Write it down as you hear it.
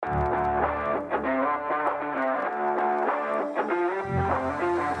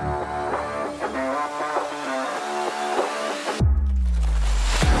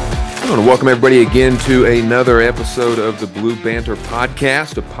I want to welcome everybody again to another episode of the Blue Banter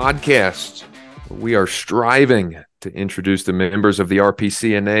Podcast, a podcast where we are striving to introduce the members of the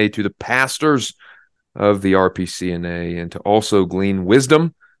RPCNA to the pastors of the RPCNA and to also glean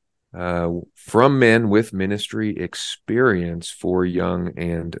wisdom from men with ministry experience for young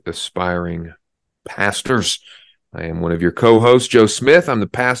and aspiring pastors. I am one of your co-hosts, Joe Smith. I'm the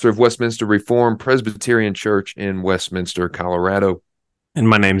pastor of Westminster Reformed Presbyterian Church in Westminster, Colorado. And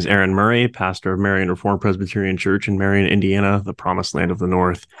my name is Aaron Murray, pastor of Marion Reformed Presbyterian Church in Marion, Indiana, the promised land of the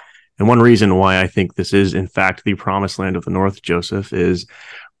North. And one reason why I think this is, in fact, the promised land of the North, Joseph, is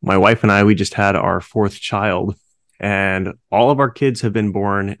my wife and I, we just had our fourth child, and all of our kids have been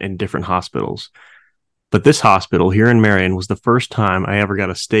born in different hospitals. But this hospital here in Marion was the first time I ever got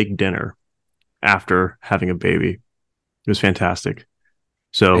a steak dinner after having a baby. It was fantastic.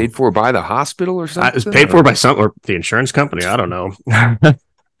 So paid for by the hospital or something? It was paid for by some or the insurance company. I don't know.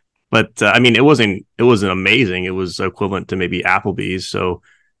 But I mean, it wasn't amazing. It was equivalent to maybe Applebee's. So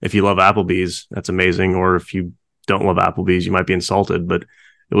if you love Applebee's, that's amazing. Or if you don't love Applebee's, you might be insulted. But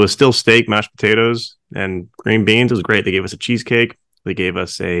it was still steak, mashed potatoes, and green beans. It was great. They gave us a cheesecake. They gave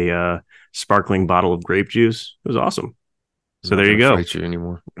us a sparkling bottle of grape juice. It was awesome. So there you go. Fight you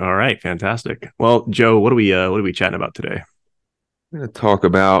anymore. All right, fantastic. Well, Joe, what are we chatting about today? I'm going to talk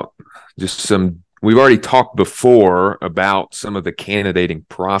about just some. We've already talked before about some of the candidating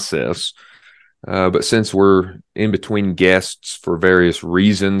process, but since we're in between guests for various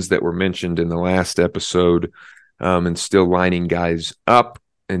reasons that were mentioned in the last episode, and still lining guys up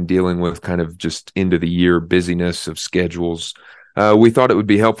and dealing with kind of just end of the year busyness of schedules, we thought it would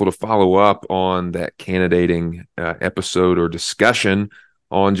be helpful to follow up on that candidating episode or discussion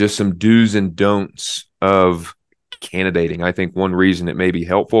on just some do's and don'ts of candidating. I think one reason it may be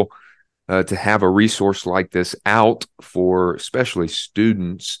helpful to have a resource like this out for especially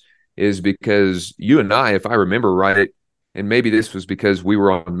students is because you and I, if I remember right, and maybe this was because we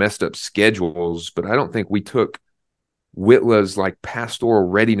were on messed up schedules, but I don't think we took Whitla's like pastoral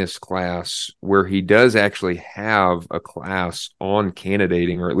readiness class where he does actually have a class on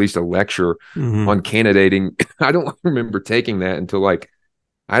candidating, or at least a lecture on candidating. I don't remember taking that until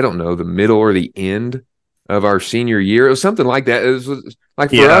I don't know, the middle or the end of our senior year. It was something like that. It was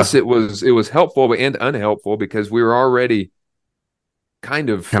like for us, it was helpful and unhelpful because we were already kind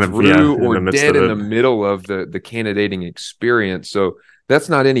of through or dead in the middle of the candidating experience. So that's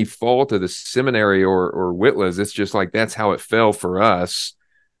not any fault of the seminary or Whitla's. It's just like that's how it fell for us,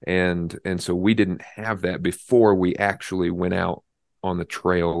 and so we didn't have that before we actually went out on the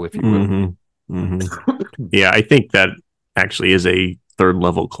trail, if you will. Yeah, I think that actually is a third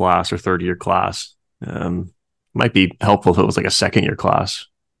level class or third year class. Might be helpful if it was like a second year class.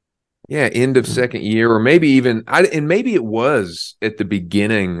 Yeah, end of second year, or maybe even and maybe it was at the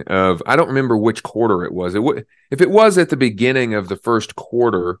beginning of, I don't remember which quarter it was. If it was at the beginning of the first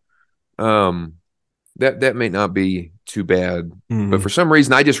quarter, that may not be too bad. But for some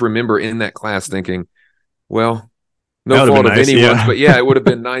reason, I just remember in that class thinking, well, no fault of anyone's, but yeah, it would have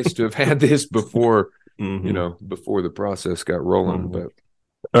been nice to have had this before, before the process got rolling. But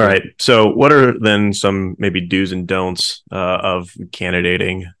all right. So what are then some maybe do's and don'ts of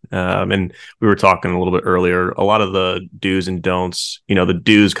candidating? And we were talking a little bit earlier, a lot of the do's and don'ts, the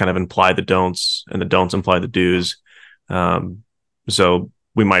do's kind of imply the don'ts and the don'ts imply the do's. So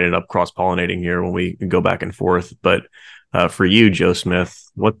we might end up cross-pollinating here when we go back and forth. But for you, Joe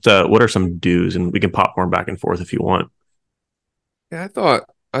Smith, what are some do's? And we can popcorn back and forth if you want. Yeah,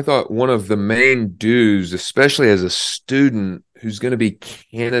 I thought one of the main do's, especially as a student who's going to be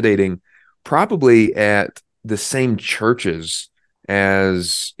candidating probably at the same churches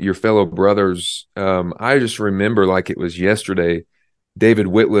as your fellow brothers. I just remember like it was yesterday, David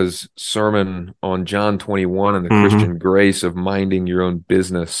Whitla's sermon on John 21 and the Christian grace of minding your own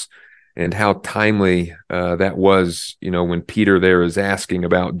business, and how timely that was, when Peter there is asking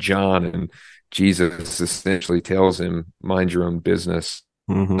about John and Jesus essentially tells him, mind your own business.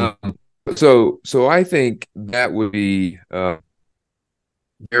 So I think that would be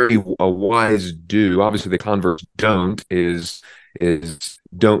very a wise do. Obviously, the converse don't is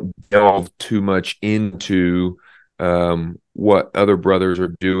don't delve too much into what other brothers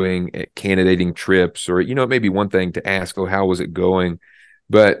are doing at candidating trips, or it may be one thing to ask, oh, how was it going?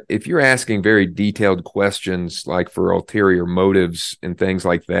 But if you're asking very detailed questions like for ulterior motives and things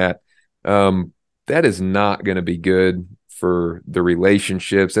like that, that is not going to be good for the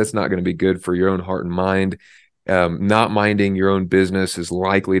relationships. That's not going to be good for your own heart and mind. Not minding your own business is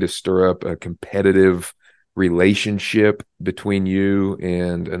likely to stir up a competitive relationship between you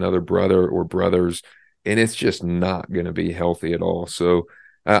and another brother or brothers, and it's just not going to be healthy at all. So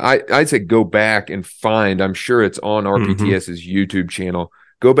I'd say go back and find. I'm sure it's on Mm-hmm. RPTS's YouTube channel.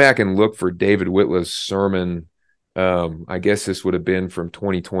 Go back and look for David Whitlow's sermon. I guess this would have been from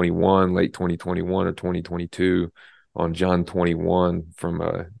 2021, late 2021 or 2022, on John 21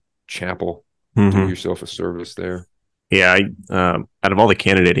 from chapel. Do Mm-hmm. yourself a service there. Yeah, out of all the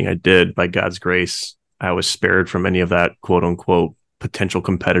candidating I did, by God's grace, I was spared from any of that quote unquote potential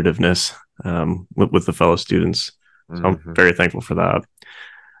competitiveness with the fellow students. So I'm Hmm. very thankful for that.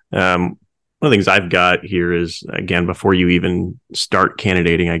 One of the things I've got here is, again, before you even start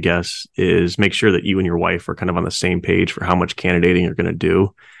candidating, I guess, is make sure that you and your wife are kind of on the same page for how much candidating you're going to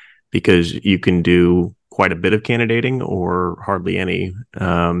do, because you can do quite a bit of candidating or hardly any.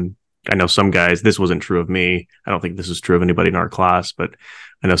 I know some guys, this wasn't true of me. I don't think this is true of anybody in our class, but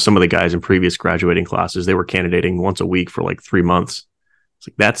I know some of the guys in previous graduating classes, they were candidating once a week for like 3 months. It's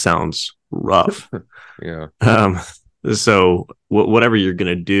like, that sounds rough. Yeah. Um, so whatever you're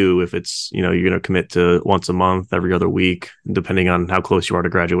going to do, if it's, you're going to commit to once a month, every other week, depending on how close you are to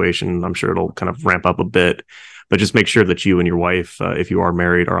graduation, I'm sure it'll kind of ramp up a bit, but just make sure that you and your wife, if you are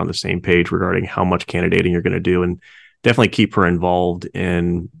married, are on the same page regarding how much candidating you're going to do, and definitely keep her involved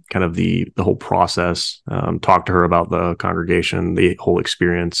in kind of the whole process. Talk to her about the congregation, the whole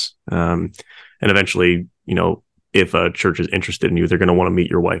experience. And eventually, if a church is interested in you, they're going to want to meet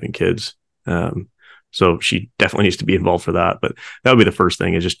your wife and kids. So she definitely needs to be involved for that. But that would be the first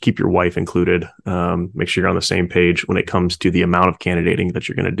thing, is just keep your wife included. Make sure you're on the same page when it comes to the amount of candidating that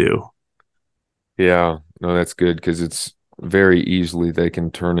you're going to do. Yeah. No, that's good, because it's very easily they can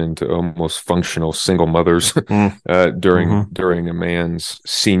turn into almost functional single mothers Mm, during mm-hmm, during a man's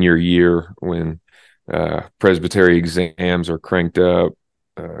senior year, when presbytery exams are cranked up,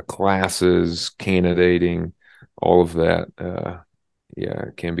 classes, candidating, all of that. Yeah,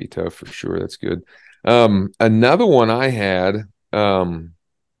 it can be tough for sure. That's good. Another one um,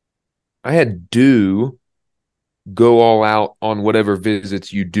 I had do go all out on whatever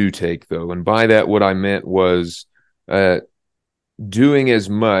visits you do take, though. And by that, what I meant was uh, doing as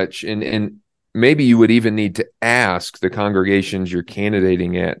much, and maybe you would even need to ask the congregations you're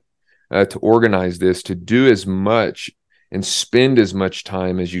candidating at to organize this, to do as much and spend as much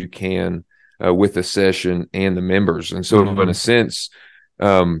time as you can with the session and the members. And so, in a mm-hmm, sense,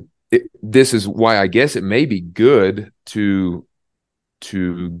 this is why I guess it may be good to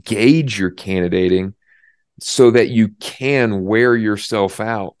gauge your candidating so that you can wear yourself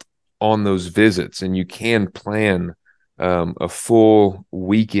out on those visits, and you can plan a full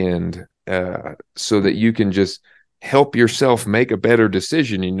weekend so that you can just help yourself make a better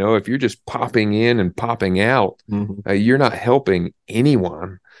decision. If you're just popping in and popping out, mm-hmm. you're not helping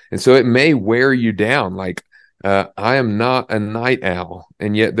anyone. And so it may wear you down. Like, I am not a night owl,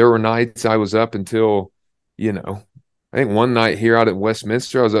 and yet there were nights I was up until, you know, I think one night here out at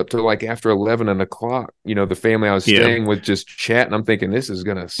Westminster, I was up till like after 11 o'clock. The family I was Yeah. staying with just chatting. I'm thinking this is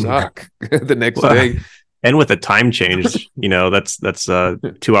gonna suck the next Well, day. and with the time change, that's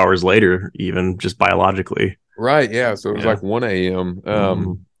 2 hours later, even just biologically. Right, yeah. So it was Yeah. like 1 a.m.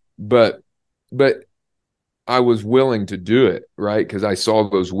 Mm-hmm. But but I was willing to do it, right? Because I saw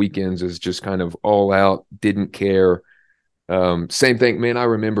those weekends as just kind of all out, didn't care. Same thing, man. I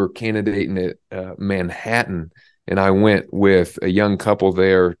remember candidating at Manhattan, and I went with a young couple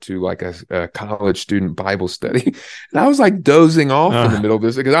there to like a college student Bible study, and I was like dozing off in the Uh, middle of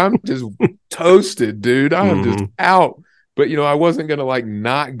this because I'm just toasted, dude. I am just mm-hmm. out. But I wasn't gonna like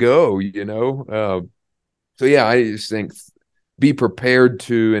not go. So yeah, I just think be prepared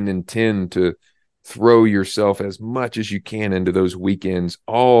to and intend to throw yourself as much as you can into those weekends,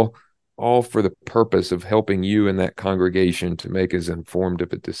 all for the purpose of helping you and that congregation to make as informed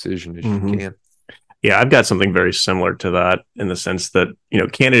of a decision as you Mm-hmm. can. Yeah, I've got something very similar to that, in the sense that,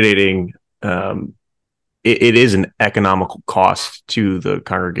 candidating, um, it is an economical cost to the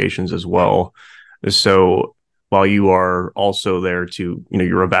congregations as well. So while you are also there to,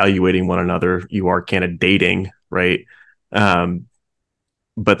 you're evaluating one another, you are candidating, right? Um,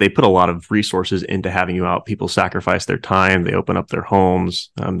 but they put a lot of resources into having you out. People sacrifice their time, they open up their homes,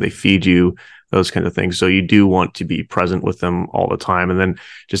 they feed you, those kinds of things. So you do want to be present with them all the time. And then,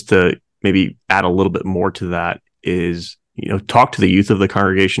 just to maybe add a little bit more to that, is, talk to the youth of the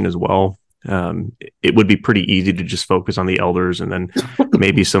congregation as well. It would be pretty easy to just focus on the elders, and then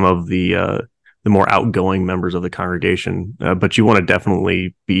maybe some of the more outgoing members of the congregation, but you want to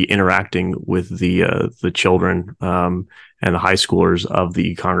definitely be interacting with the children, and the high schoolers of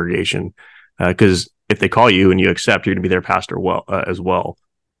the congregation, because if they call you and you accept, you're going to be their pastor as well.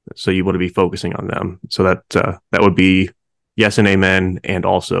 So you want to be focusing on them. So that would be yes and amen, and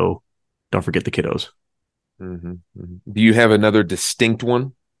also don't forget the kiddos. Mm-hmm, mm-hmm. Do you have another distinct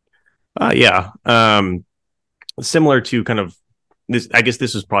one? Yeah. Similar to kind of this, I guess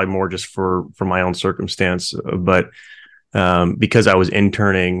this is probably more just for my own circumstance, but because I was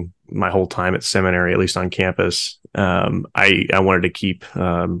interning my whole time at seminary, at least on campus, I wanted to keep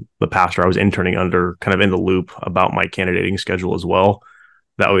the pastor I was interning under kind of in the loop about my candidating schedule as well.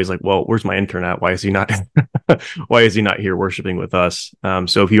 That always like, well, where's my intern at? Why is he not? Why is he not here worshiping with us?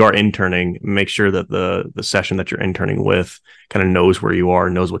 So if you are interning, make sure that the session that you're interning with kind of knows where you are,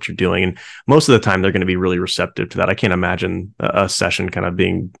 knows what you're doing, and most of the time they're going to be really receptive to that. I can't imagine a session kind of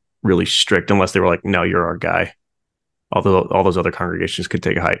being really strict unless they were like, no, you're our guy. Although all those other congregations could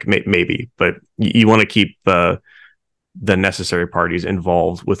take a hike, maybe, but you want to keep the necessary parties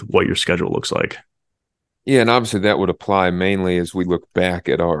involved with what your schedule looks like. Yeah, and obviously that would apply mainly as we look back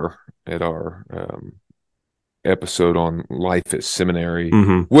at our episode on life at seminary.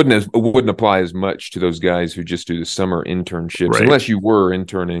 Mm-hmm. Wouldn't apply as much to those guys who just do the summer internships, Right. unless you were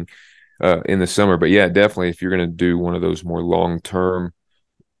interning in the summer. But yeah, definitely if you're going to do one of those more long term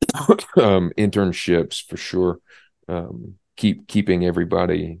internships, for sure, keeping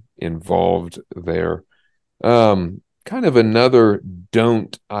everybody involved there. Kind of another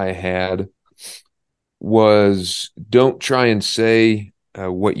don't I had was don't try and say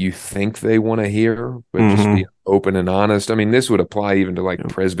what you think they want to hear, but just Mm-hmm. be open and honest. I mean, this would apply even to like Yeah.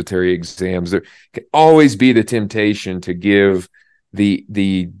 presbytery exams. There can always be the temptation to give the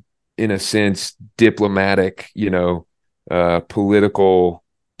in a sense diplomatic, political,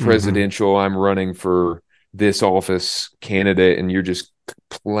 Mm-hmm. presidential. I'm running for this office candidate, and you're just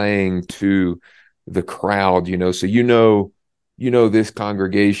playing to the crowd. So this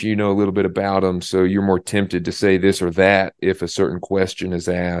congregation, a little bit about them, so you're more tempted to say this or that if a certain question is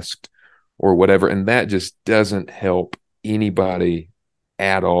asked or whatever, and that just doesn't help anybody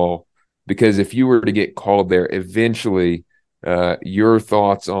at all. Because if you were to get called there, eventually your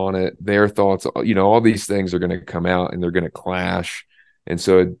thoughts on it, their thoughts, all these things are going to come out and they're going to clash. And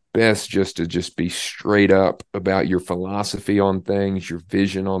so it's best just to just be straight up about your philosophy on things, your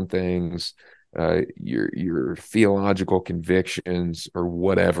vision on things, your theological convictions or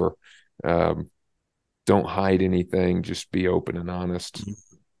whatever. Um, don't hide anything. Just be open and honest.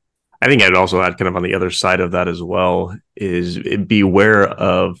 I think I'd also add kind of on the other side of that as well is beware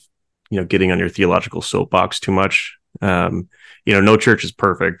of, getting on your theological soapbox too much. No church is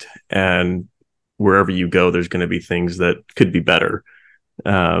perfect, and wherever you go, there's going to be things that could be better.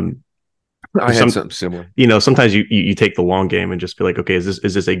 Um, I had some, something similar. sometimes you take the long game and just be like, okay, is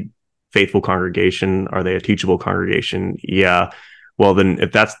this a faithful congregation? Are they a teachable congregation? Yeah. Well, then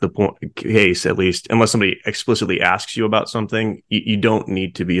if that's the case, at least, unless somebody explicitly asks you about something, you don't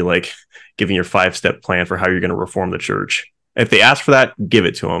need to be like giving your 5-step plan for how you're going to reform the church. If they ask for that, give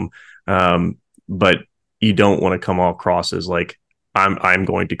it to them. But you don't want to come all across as like, I'm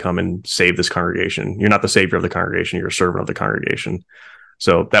going to come and save this congregation. You're not the savior of the congregation. You're a servant of the congregation.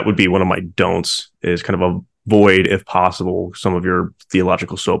 So that would be one of my don'ts, is kind of avoid, if possible, some of your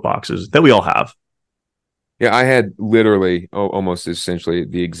theological soapboxes that we all have. Yeah, I had literally almost essentially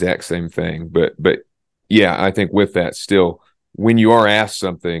the exact same thing, but yeah, I think with that still, when you are asked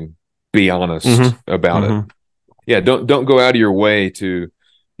something, be honest Mm-hmm. about it. Mm-hmm. Yeah, don't go out of your way to,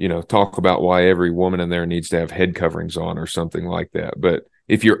 talk about why every woman in there needs to have head coverings on or something like that. But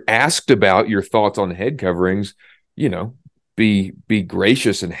if you're asked about your thoughts on head coverings, be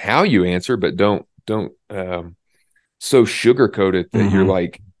gracious in how you answer, but don't so sugarcoat it that you're Mm-hmm.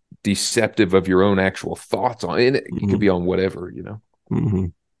 like deceptive of your own actual thoughts on it. It could Mm-hmm. be on whatever. Mm-hmm.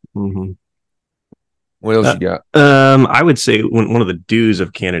 Mm-hmm. What else you got? I would say one of the do's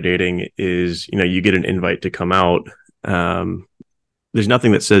of candidating is, you get an invite to come out. Um, there's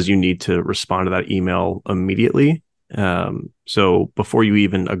nothing that says you need to respond to that email immediately. So before you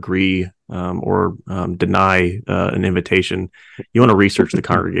even agree or deny an invitation, you want to research the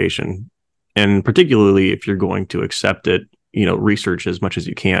congregation. And particularly if you're going to accept it, research as much as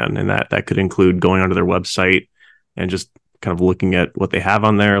you can. And that could include going onto their website and just kind of looking at what they have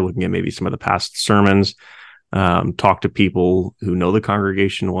on there, looking at maybe some of the past sermons, talk to people who know the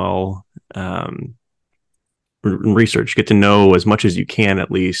congregation well, research, get to know as much as you can,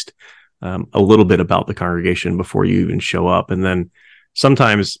 at least a little bit about the congregation before you even show up. And then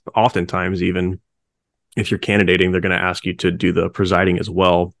oftentimes, even if you're candidating, they're going to ask you to do the presiding as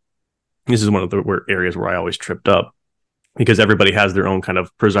well. This is one of the areas where I always tripped up, because everybody has their own kind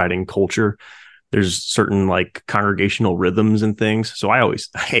of presiding culture. There's certain like congregational rhythms and things. So I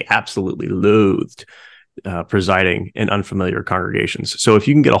absolutely loathed presiding in unfamiliar congregations. So if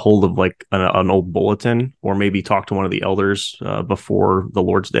you can get a hold of like an old bulletin, or maybe talk to one of the elders before the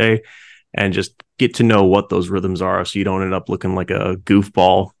Lord's Day and just get to know what those rhythms are, so you don't end up looking like a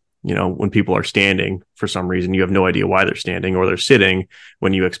goofball when people are standing for some reason, you have no idea why they're standing, or they're sitting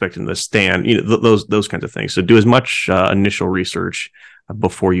when you expect them to stand, those kinds of things. So do as much initial research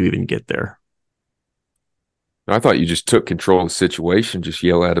before you even get there. I thought you just took control of the situation, just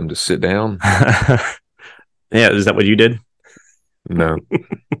yell at him to sit down. Yeah, is that what you did? No.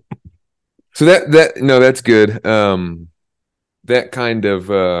 So that no, that's good. That kind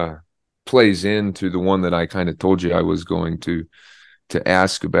of plays into the one that I kind of told you I was going to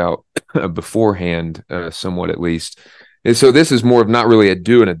ask about beforehand, somewhat at least. And so this is more of not really a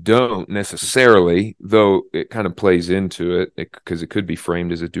do and a don't necessarily, though it kind of plays into it because it could be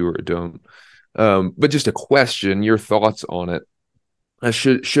framed as a do or a don't. But just a question, your thoughts on it.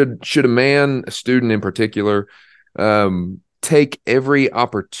 Should a man, a student in particular, take every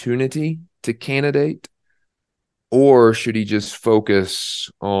opportunity to candidate, or should he just focus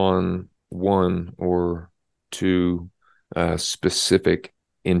on one or two specific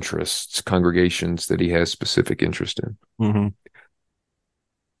interests, congregations that he has specific interest in? Mm-hmm.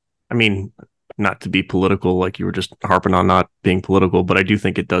 I mean, not to be political, like you were just harping on not being political, but I do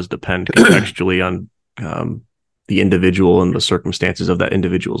think it does depend contextually on the individual and the circumstances of that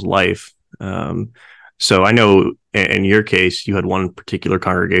individual's life. So I know in your case, you had one particular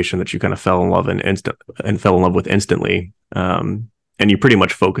congregation that you kind of fell in love with instantly, and you pretty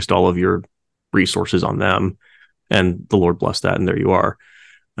much focused all of your resources on them, and the Lord blessed that, and there you are.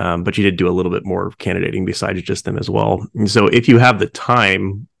 But you did do a little bit more candidating besides just them as well. And so if you have the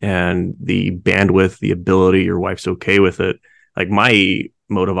time and the bandwidth, the ability, your wife's okay with it, like my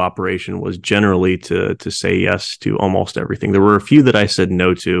mode of operation was generally to say yes to almost everything. There were a few that I said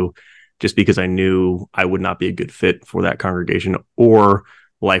no to just because I knew I would not be a good fit for that congregation, or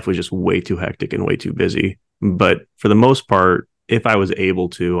life was just way too hectic and way too busy. But for the most part, if I was able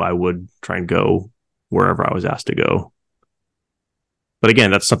to, I would try and go wherever I was asked to go. But again,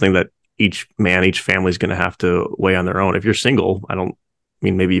 that's something that each family is going to have to weigh on their own. If you're single,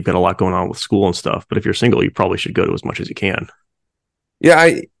 maybe you've got a lot going on with school and stuff, but if you're single, you probably should go to as much as you can.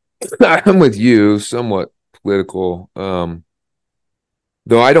 Yeah, I'm with you, somewhat political.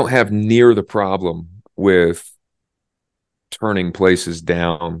 Though I don't have near the problem with turning places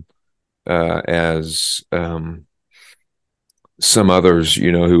down as some others,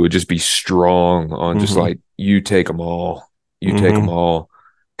 who would just be strong on just like, you take them all. You take them all.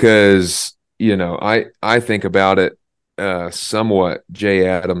 Because, I think about it somewhat. Jay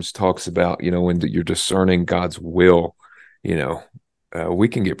Adams talks about, when you're discerning God's will, we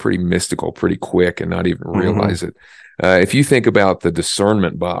can get pretty mystical pretty quick and not even realize it. If you think about the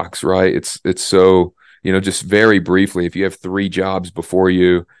discernment box, right? It's so, just very briefly, if you have three jobs before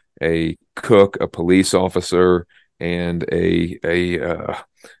you, a cook, a police officer, and a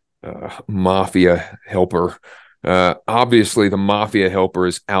mafia helper. Obviously, the mafia helper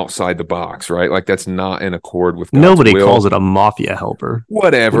is outside the box, right? Like that's not in accord with God's Nobody will. calls it a mafia helper.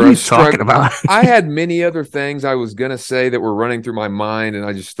 Whatever. What are you talking about? I had many other things I was going to say that were running through my mind, and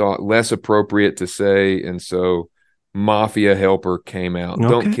I just thought less appropriate to say. And so mafia helper came out. Okay.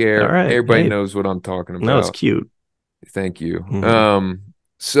 Don't care. All right. Everybody knows what I'm talking about. No, it's cute. Thank you.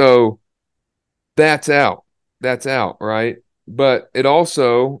 So that's out. That's out, right? But it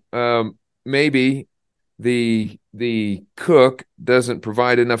also maybe the cook doesn't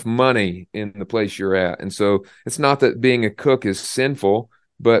provide enough money in the place you're at. And so it's not that being a cook is sinful,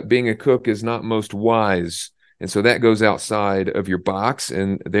 but being a cook is not most wise. And so that goes outside of your box.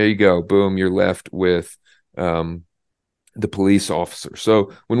 And there you go. Boom, you're left with the police officer.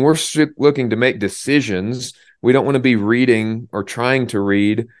 So when we're looking to make decisions, we don't want to be reading or trying to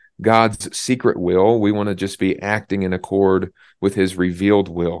read God's secret will. We want to just be acting in accord with his revealed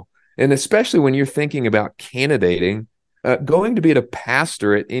will. And especially when you're thinking about candidating, going to be a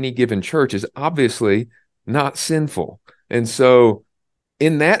pastor at any given church is obviously not sinful. And so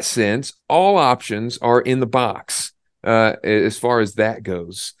in that sense, all options are in the box as far as that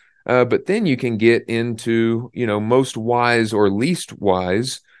goes. But then you can get into, most wise or least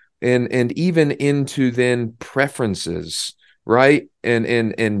wise, and even into then preferences, right?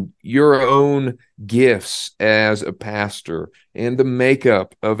 And your own gifts as a pastor and the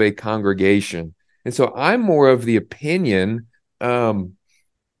makeup of a congregation. And so I'm more of the opinion,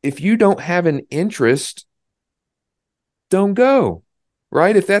 if you don't have an interest, don't go,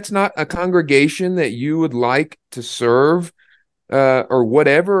 right? If that's not a congregation that you would like to serve, or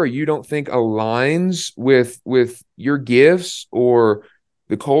whatever, or you don't think aligns with your gifts or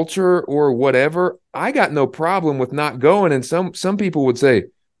the culture or whatever, I got no problem with not going. And some people would say,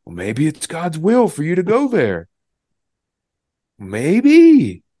 well, maybe it's God's will for you to go there.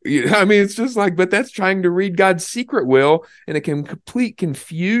 Maybe. I mean, it's just like, but that's trying to read God's secret will and a complete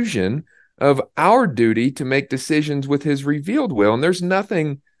confusion of our duty to make decisions with his revealed will. And there's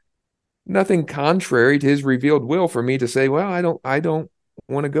nothing contrary to his revealed will for me to say, well, I don't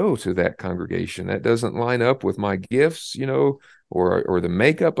want to go to that congregation. That doesn't line up with my gifts, or the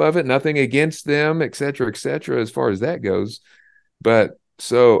makeup of it. Nothing against them, et cetera, as far as that goes. But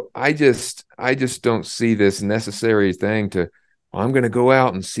so I just don't see this necessary thing to, I'm going to go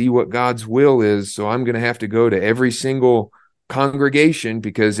out and see what God's will is. So I'm going to have to go to every single congregation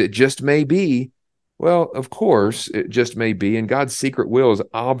because it just may be. Well, of course, it just may be. And God's secret will is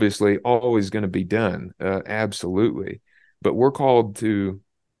obviously always going to be done. Absolutely. But we're called to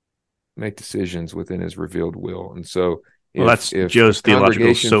make decisions within his revealed will. And so Well, that's if the Joe's theological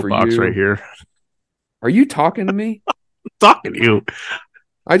congregation for soapbox right you, here. are you talking to me? Talking to you.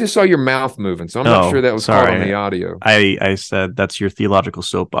 I just saw your mouth moving, so I'm not sure Oh, that was caught on sorry. the audio. I said that's your theological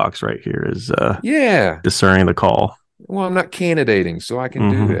soapbox right here is Yeah. discerning the call. Well, I'm not candidating, so I can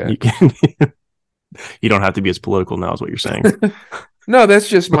do You that. can. You don't have to be as political now, is what you're saying. No, that's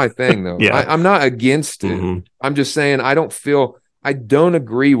just my thing, though. Yeah. I'm not against it. Mhm. I'm just saying I don't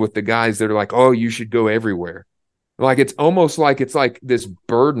agree with the guys that are like, oh, you should go everywhere. Like it's almost like it's like this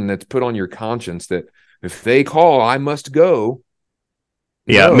burden that's put on your conscience that if they call, I must go.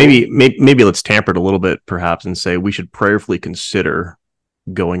 Yeah, No, maybe let's tamper it a little bit, perhaps, and say we should prayerfully consider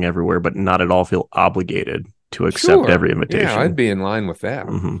going everywhere, but not at all feel obligated to accept sure. every Yeah, I'd invitation. be in line with that.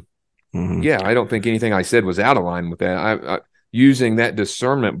 Hmm. Hmm. Yeah, I don't think anything I said was out of line with that. Using that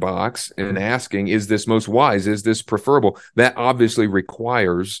discernment box and asking, is this most wise? Is this preferable? That obviously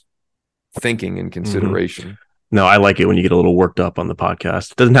requires thinking and Hmm. consideration. No, I like it when you get a little worked up on the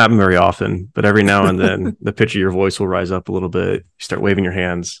podcast. It doesn't happen very often, but every now and then the pitch of your voice will rise up a little bit. You start waving your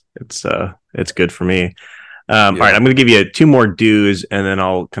hands. It's good for me. All right, I'm going to give you two more do's, and then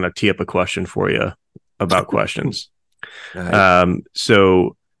I'll kind of tee up a question for you about questions. Right.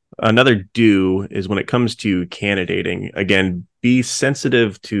 So another do is when it comes to candidating, again, be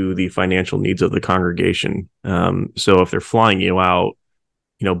sensitive to the financial needs of the congregation. So if they're flying you out,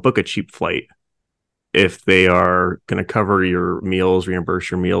 book a cheap flight. If they are going to cover your meals, reimburse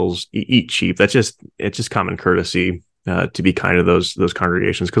your meals, eat cheap. It's just common courtesy to be kind to those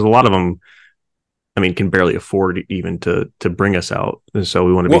congregations, because a lot of them, I mean, can barely afford even to bring us out, and so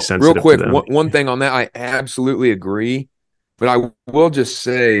we want to be Real sensitive to quick, them. one thing on that, I absolutely agree, but I will just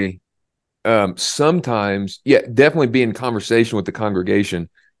say sometimes, yeah, definitely be in conversation with the congregation.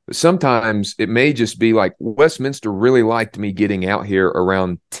 But sometimes it may just be like Westminster really liked me getting out here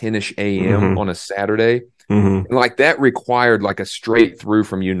around 10ish a.m. Mm-hmm. on a Saturday. Mm-hmm. And like that required like a straight through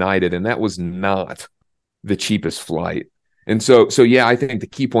from United, and that was not the cheapest flight. And so yeah, I think the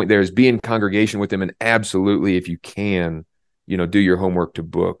key point there is be in congregation with them, and absolutely, if you can, do your homework to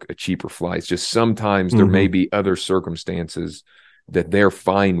book a cheaper flight. It's just sometimes there may Mm-hmm. be other circumstances that they're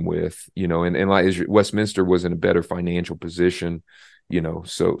fine with, and like Westminster was in a better financial position,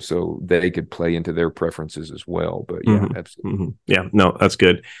 so they could play into their preferences as well. But yeah, Mm-hmm. absolutely. Mm-hmm. Yeah, no, that's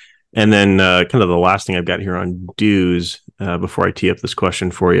good. And then kind of the last thing I've got here on dues before I tee up this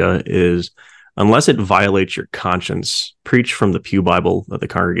question for you is, unless it violates your conscience, preach from the Pew Bible that the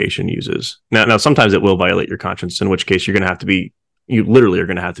congregation uses. Now, sometimes it will violate your conscience, in which case you literally are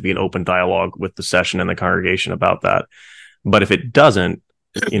going to have to be in open dialogue with the session and the congregation about that. But if it doesn't,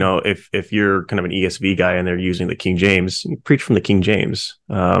 if you're kind of an ESV guy and they're using the King James, preach from the King James.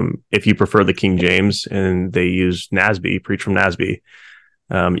 If you prefer the King James and they use NASB, preach from NASB.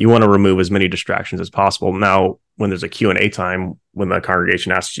 You want to remove as many distractions as possible. Now, when there's a Q&A time, when the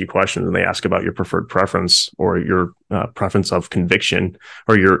congregation asks you questions and they ask about your preferred preference or your preference of conviction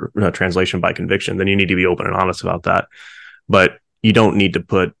or your translation by conviction, then you need to be open and honest about that. But you don't need to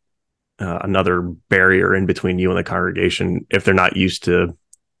put another barrier in between you and the congregation if they're not used to,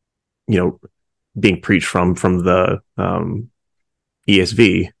 being preached from the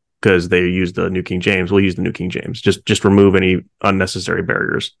ESV, because they use the New King James. We'll use the New King James. Just remove any unnecessary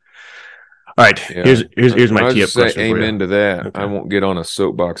barriers. All right, Yeah. here's my I'll tee up just say question for you. amen to that. Okay. I won't get on a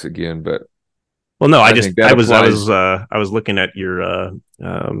soapbox again, but Well, no, I think that applies. I was looking at your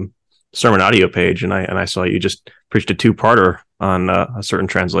sermon audio page, and I saw you just preached a two-parter on a certain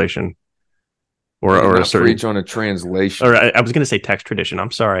translation I did or a not certain. preach on a translation. Or I was going to say text tradition.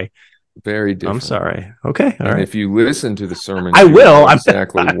 I'm sorry. Very I'm different. sorry. Okay, all And right. if you listen to the sermon, I you will. know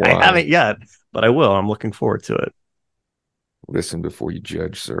exactly why. I haven't yet, but I will. I'm looking forward to it. Listen before you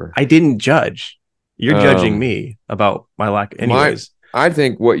judge, sir. I didn't judge. You're judging me about my lack. Anyways. I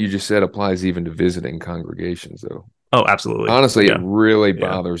think what you just said applies even to visiting congregations, though. Oh, absolutely. Honestly, Yeah. it really Yeah.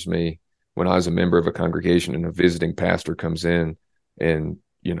 bothers me when I was a member of a congregation and a visiting pastor comes in and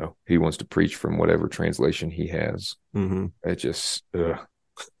he wants to preach from whatever translation he has. Mm-hmm. It just,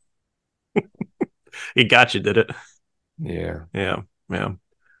 It got you, did it? yeah. Yeah. Yeah. All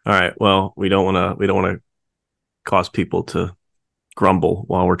right. Well, we don't want to cause people to grumble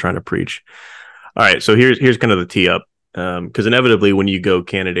while we're trying to preach. All right. So here's kind of the tee up. Because inevitably, when you go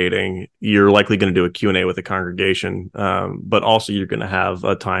candidating, you're likely going to do a Q&A with the congregation, but also you're going to have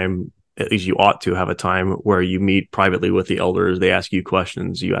a time, at least you ought to have a time where you meet privately with the elders. They ask you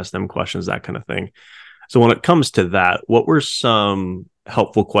questions, you ask them questions, that kind of thing. So when it comes to that, what were some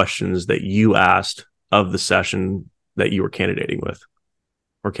helpful questions that you asked of the session that you were candidating with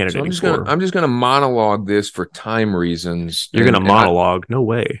or So candidating for? I'm just gonna monologue this for time reasons, You're going to and I monologue? No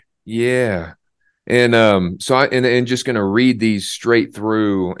way. yeah, and and just gonna read these straight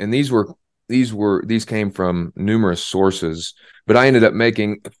through, and these came from numerous sources, but I ended up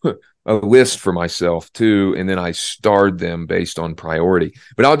making a list for myself too, and then I starred them based on priority.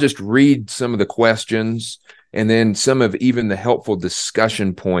 But I'll just read some of the questions, and then some of even the helpful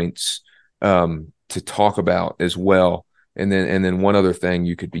discussion points to talk about as well. And then one other thing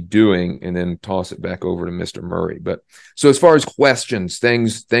you could be doing, and then toss it back over to Mr. Murray. But so as far as questions,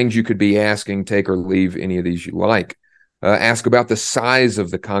 things you could be asking, take or leave any of these you like. Ask about the size of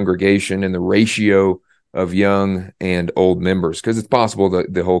the congregation and the ratio of young and old members, because it's possible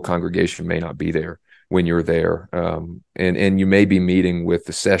that the whole congregation may not be there when you're there, and you may be meeting with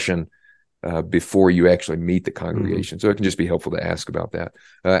the session before you actually meet the Mm-hmm. congregation. So it can just be helpful to ask about that.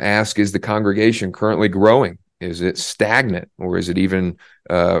 Ask, is the congregation currently growing? Is it stagnant, or is it even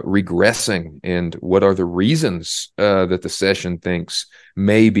regressing? And what are the reasons that the session thinks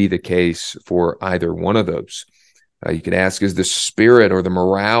may be the case for either one of those? You could ask, is the spirit or the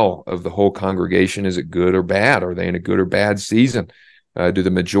morale of the whole congregation, is it good or bad? Are they in a good or bad season? Do the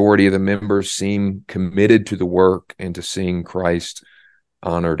majority of the members seem committed to the work and to seeing Christ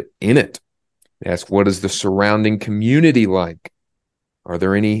honored in it? Ask, what is the surrounding community like? Are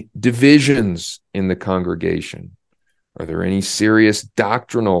there any divisions in the congregation? Are there any serious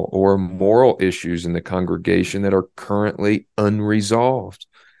doctrinal or moral issues in the congregation that are currently unresolved?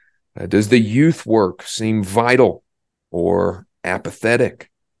 Does the youth work seem vital or apathetic?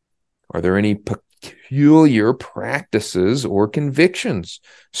 Are there any peculiar practices or convictions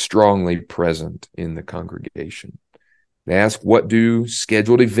strongly present in the congregation? They ask, what do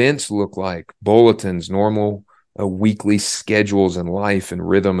scheduled events look like? Bulletins, normal weekly schedules and life and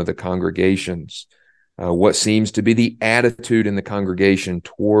rhythm of the congregations. What seems to be the attitude in the congregation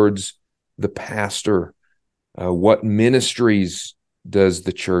towards the pastor? What ministries does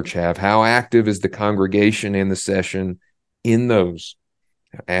the church have? How active is the congregation and the session in those?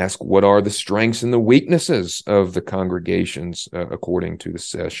 Ask, what are the strengths and the weaknesses of the congregations according to the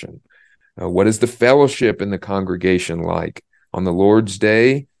session? What is the fellowship in the congregation like on the Lord's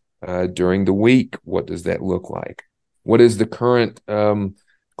Day during the week? What does that look like? What is the current,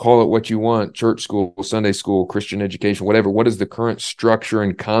 call it what you want, church school, Sunday school, Christian education, whatever. What is the current structure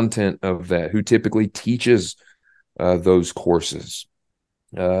and content of that? Who typically teaches those courses?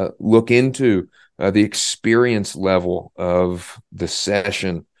 Look into the experience level of the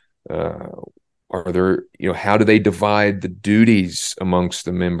session. Are there, how do they divide the duties amongst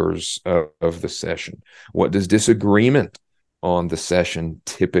the members of the session? What does disagreement on the session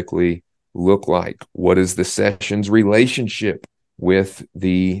typically look like? What is the session's relationship with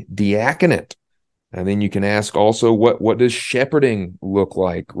the diaconate? And then you can ask also, what does shepherding look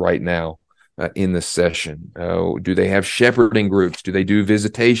like right now in the session? Do they have shepherding groups? Do they do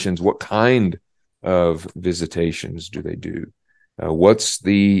visitations? What kind of visitations do they do? What's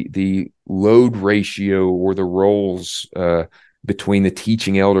the load ratio or the roles between the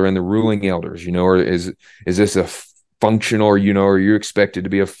teaching elder and the ruling elders? Or is this a functional, or are you expected to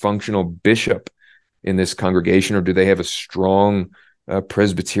be a functional bishop in this congregation, or do they have a strong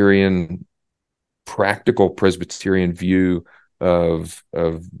Presbyterian, practical Presbyterian view of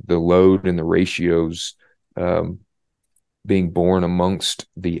the load and the ratios being borne amongst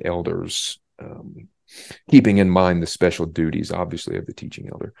the elders? Keeping in mind the special duties, obviously, of the teaching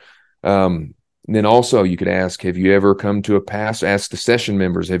elder. And then also you could ask, have you ever come to a pastor, ask the session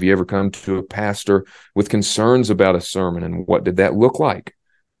members, have you ever come to a pastor with concerns about a sermon, and what did that look like?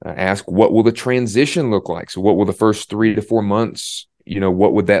 Ask, what will the transition look like? So what will the first 3 to 4 months,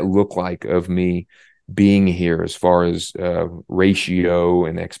 what would that look like of me being here as far as ratio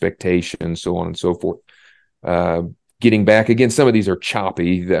and expectation, so on and so forth. Getting back again, some of these are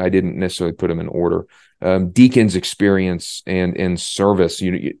choppy. I didn't necessarily put them in order. Deacons' experience and service.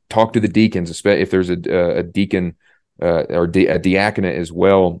 You talk to the deacons, especially if there's a deacon or a diaconate as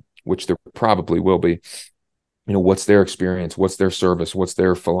well, which there probably will be. what's their experience, what's their service, what's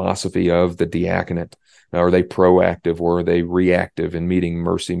their philosophy of the diaconate. Are they proactive or are they reactive in meeting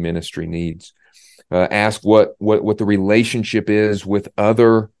mercy ministry needs? Ask what the relationship is with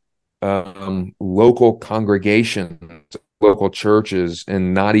other local congregations, local churches,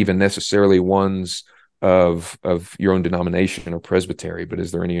 and not even necessarily ones of your own denomination or presbytery, but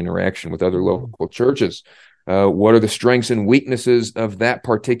is there any interaction with other local churches? What are the strengths and weaknesses of that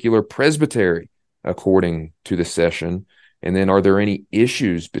particular presbytery according to the session? And then are there any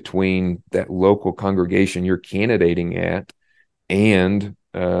issues between that local congregation you're candidating at and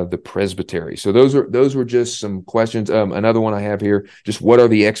the presbytery? So those were just some questions. Another one I have here: just what are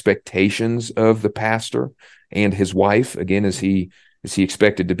the expectations of the pastor and his wife? Again, is he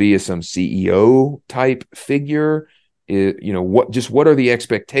expected to be some CEO type figure? What are the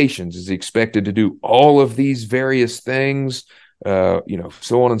expectations? Is he expected to do all of these various things?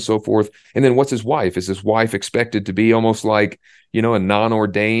 So on and so forth. And then what's his wife? Is his wife expected to be almost like, a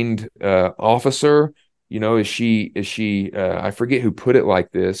non-ordained officer? Is she I forget who put it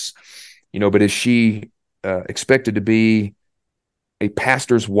like this, but is she expected to be a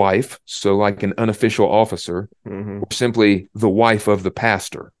pastor's wife, so like an unofficial officer, or simply the wife of the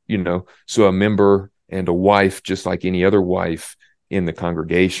pastor, so a member and a wife just like any other wife in the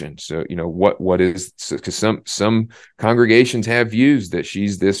congregation? So what is, because some congregations have views that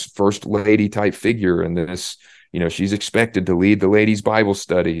she's this first lady type figure, and this, she's expected to lead the ladies' Bible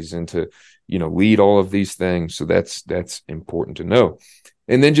studies and to lead all of these things. So that's important to know.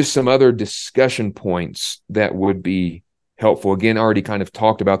 And then just some other discussion points that would be helpful. Again, already kind of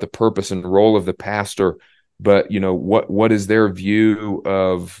talked about the purpose and role of the pastor, but what is their view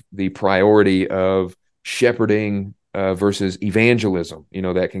of the priority of shepherding versus evangelism?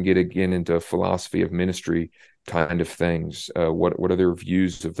 That can get again into philosophy of ministry kind of things. What are their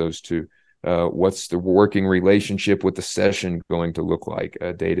views of those two? What's the working relationship with the session going to look like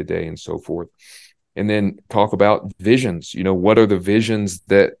day to day, and so forth? And then talk about visions. What are the visions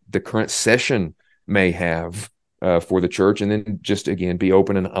that the current session may have for the church? And then just, again, be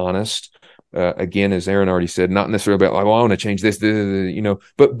open and honest. Again, as Aaron already said, not necessarily about, like, well, I want to change this,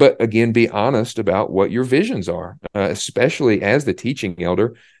 but again, be honest about what your visions are, especially as the teaching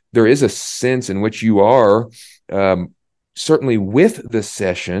elder. There is a sense in which you are certainly with the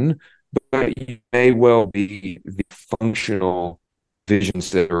session, but you may well be the functional vision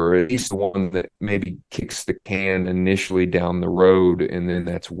setter, or at least the one that maybe kicks the can initially down the road, and then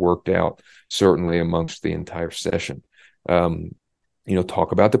that's worked out certainly amongst the entire session.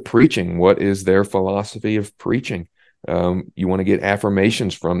 Talk about the preaching. What is their philosophy of preaching? You want to get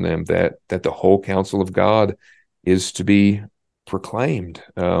affirmations from them that the whole counsel of God is to be proclaimed.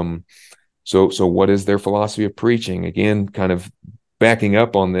 So what is their philosophy of preaching? Again, kind of backing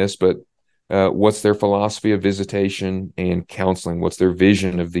up on this, but what's their philosophy of visitation and counseling? What's their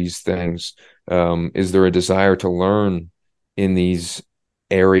vision of these things? Is there a desire to learn in these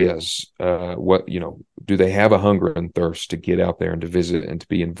areas? Do they have a hunger and thirst to get out there and to visit and to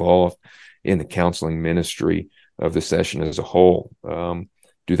be involved in the counseling ministry of the session as a whole?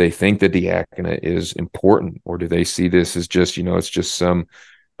 Do they think that diaconate is important, or do they see this as just, it's just some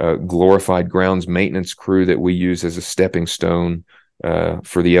glorified grounds maintenance crew that we use as a stepping stone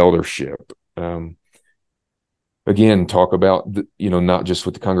for the eldership? Again, talk about, not just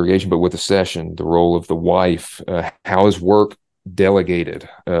with the congregation, but with the session, the role of the wife. How is work delegated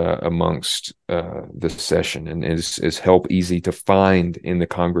amongst the session, and is help easy to find in the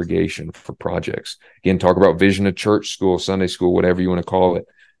congregation for projects? Again, talk about vision of church school, Sunday school, whatever you want to call it.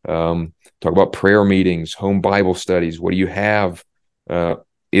 Talk about prayer meetings, home Bible studies. What do you have?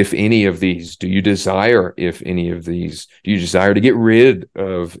 If any of these, do you desire, if any of these, do you desire to get rid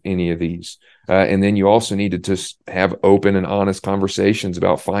of any of these? And then you also need to just have open and honest conversations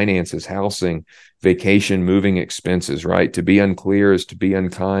about finances, housing, vacation, moving expenses, right? To be unclear is to be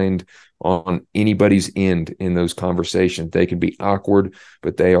unkind on anybody's end in those conversations. They can be awkward,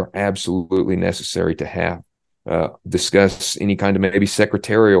 but they are absolutely necessary to have. Discuss any kind of maybe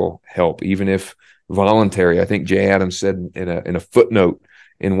secretarial help, even if voluntary. I think Jay Adams said in a footnote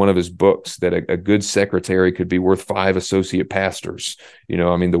in one of his books that a good secretary could be worth 5 associate pastors.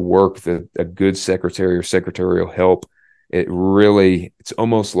 The work that a good secretary or secretarial help, it's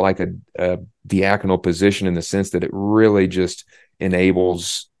almost like a diaconal position, in the sense that it really just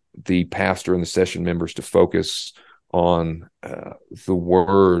enables the pastor and the session members to focus on the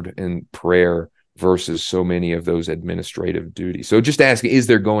word and prayer versus so many of those administrative duties. So just asking, is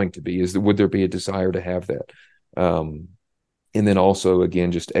there going to be, would there be a desire to have that? And then also,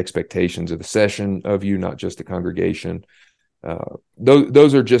 again, just expectations of the session of you, not just the congregation.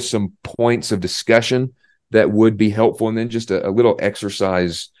 Those are just some points of discussion that would be helpful. And then just a little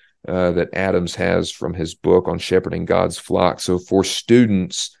exercise that Adams has from his book on shepherding God's flock. So for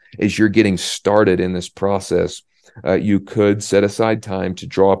students, as you're getting started in this process, you could set aside time to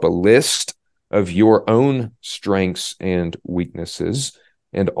draw up a list of your own strengths and weaknesses,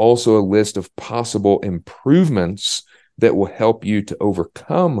 and also a list of possible improvements that will help you to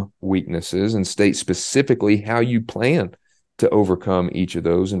overcome weaknesses, and state specifically how you plan to overcome each of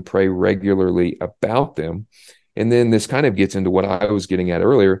those, and pray regularly about them. And then this kind of gets into what I was getting at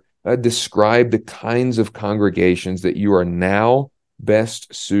earlier. Describe the kinds of congregations that you are now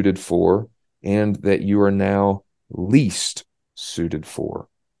best suited for and that you are now least suited for.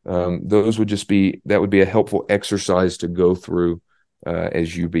 Those would just be, that would be a helpful exercise to go through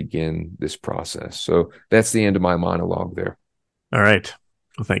as you begin this process. So that's the end of my monologue there. All right.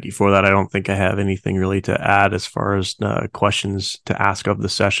 Well, thank you for that. I don't think I have anything really to add as far as questions to ask of the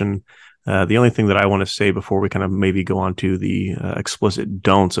session. The only thing that I want to say before we kind of maybe go on to the explicit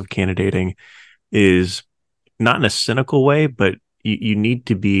don'ts of candidating is, not in a cynical way, but you need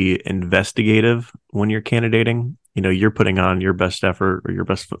to be investigative when you're candidating. You know, you're putting on your best effort or your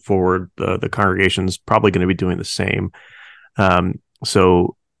best foot forward. The congregation's probably going to be doing the same.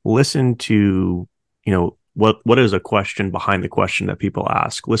 So listen to, what is a question behind the question that people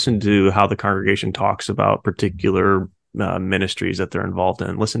ask. Listen to how the congregation talks about particular ministries that they're involved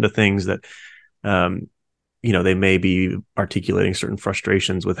in. Listen to things that, they may be articulating certain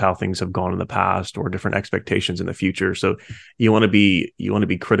frustrations with how things have gone in the past or different expectations in the future. So you want to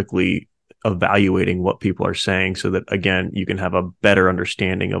be critically evaluating what people are saying, so that, again, you can have a better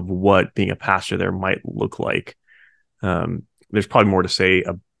understanding of what being a pastor there might look like. There's probably more to say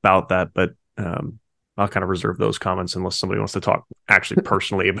about that, but I'll kind of reserve those comments unless somebody wants to talk actually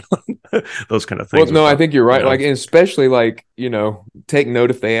personally about those kind of things. Well, no, I think you're right. Like, and especially take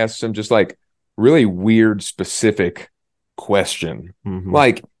note if they ask some just like really weird, specific question. Mm-hmm.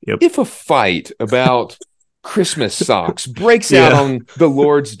 Like, yep. If a fight about Christmas socks breaks out on the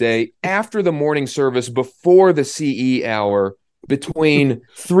Lord's Day after the morning service, before the CE hour, between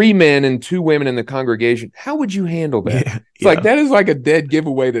 3 men and 2 women in the congregation, how would you handle that? It's like, that is like a dead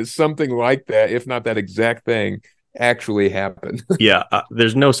giveaway that something like that, if not that exact thing, actually happened.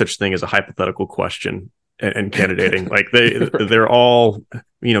 There's no such thing as a hypothetical question and candidating. Like they're all,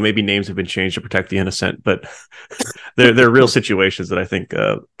 maybe names have been changed to protect the innocent, but they're real situations that I think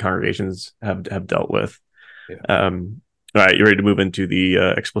congregations have dealt with. Yeah. All right, you ready to move into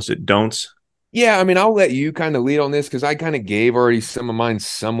the explicit don'ts? Yeah, I mean, I'll let you kind of lead on this because I kind of gave already some of mine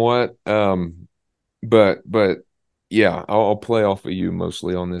somewhat. But yeah, I'll play off of you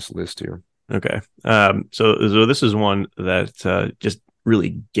mostly on this list here. Okay. So this is one that just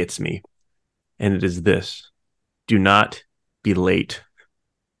really gets me, and it is this: do not be late.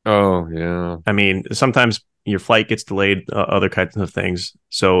 Oh yeah. I mean, sometimes your flight gets delayed, other kinds of things.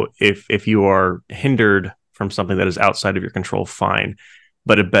 So if you are hindered from something that is outside of your control, fine.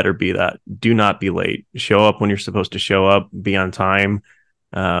 But it better be that. Do not be late. Show up when you're supposed to show up. Be on time.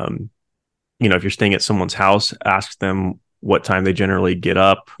 If you're staying at someone's house, ask them what time they generally get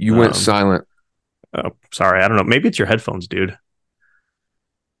up. You went silent. Oh, sorry. I don't know. Maybe it's your headphones, dude.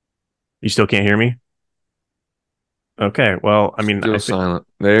 You still can't hear me? Okay. Well, I mean, still silent.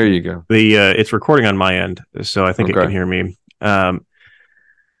 There you go. It's recording on my end, so I think it can hear me.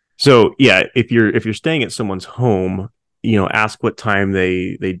 So yeah, if you're staying at someone's home, ask what time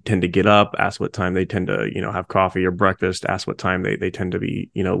they tend to get up, ask what time they tend to, have coffee or breakfast, ask what time they tend to be,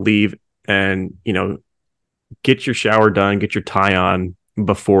 leave, and, get your shower done, get your tie on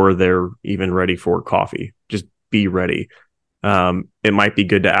before they're even ready for coffee. Just be ready. It might be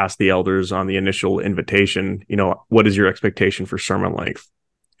good to ask the elders on the initial invitation, what is your expectation for sermon length,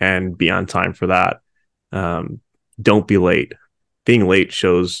 and be on time for that. Don't be late. Being late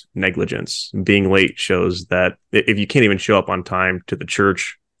shows negligence. Being late shows that if you can't even show up on time to the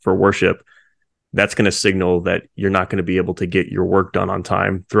church for worship, that's going to signal that you're not going to be able to get your work done on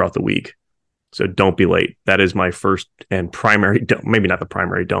time throughout the week. So don't be late. That is my first and primary don't, maybe not the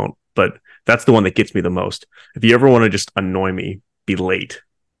primary don't, but that's the one that gets me the most. If you ever want to just annoy me, be late.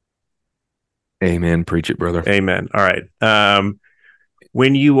 Amen. Preach it, brother. Amen. All right.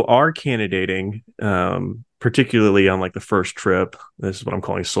 When you are candidating, particularly on like the first trip, this is what I'm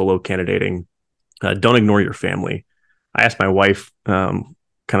calling solo candidating, don't ignore your family. I asked my wife kind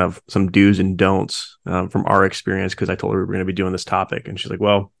of some do's and don'ts from our experience, because I told her we were going to be doing this topic. And she's like,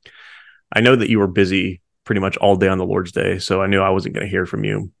 well, I know that you were busy pretty much all day on the Lord's Day, so I knew I wasn't going to hear from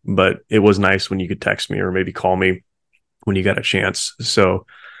you. But it was nice when you could text me or maybe call me when you got a chance. So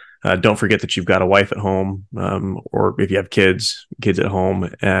don't forget that you've got a wife at home, or if you have kids at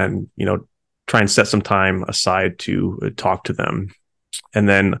home, and, try and set some time aside to talk to them. And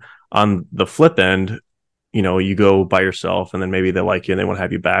then on the flip end, you go by yourself and then maybe they like you and they want to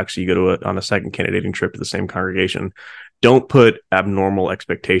have you back. So you go on a second candidating trip to the same congregation. Don't put abnormal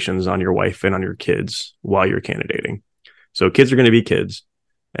expectations on your wife and on your kids while you're candidating. So kids are going to be kids.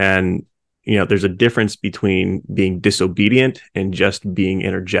 And, there's a difference between being disobedient and just being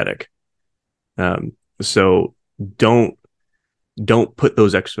energetic. So don't put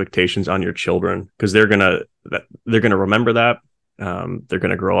those expectations on your children, because they're gonna remember that. They're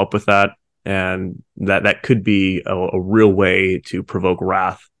gonna grow up with that, and that could be a real way to provoke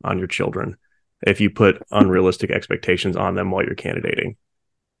wrath on your children if you put unrealistic expectations on them while you're candidating.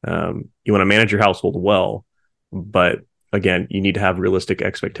 You want to manage your household well, but again, you need to have realistic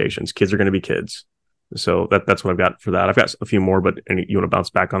expectations. Kids are going to be kids. So that's what I've got for that. I've got a few more, but you want to bounce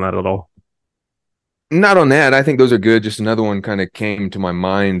back on that at all? Not on that. I think those are good. Just another one kind of came to my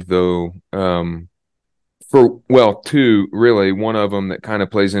mind though. Two really. One of them that kind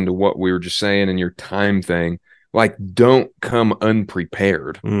of plays into what we were just saying in your time thing. Like, don't come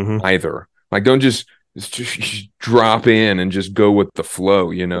unprepared either. Like, don't just drop in and just go with the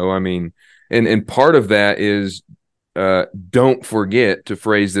flow. I mean, and part of that is don't forget to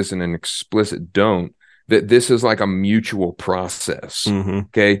phrase this in an explicit don't, that this is like a mutual process.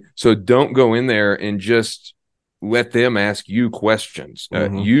 Okay. So don't go in there and just let them ask you questions.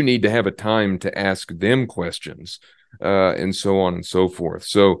 You need to have a time to ask them questions, and so on and so forth.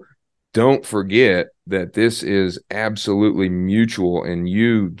 So don't forget that this is absolutely mutual, and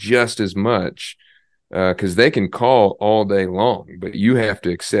you just as much, because they can call all day long, but you have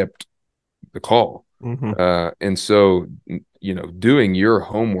to accept the call. And so, doing your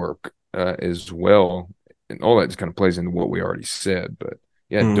homework as well, and all that just kind of plays into what we already said. But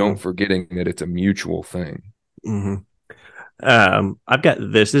yeah, don't forgetting that it's a mutual thing. I've got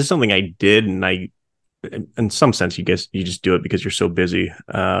this. This is something I did, and in some sense, you just do it because you're so busy.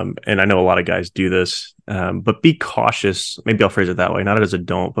 And I know a lot of guys do this, but be cautious. Maybe I'll phrase it that way, not as a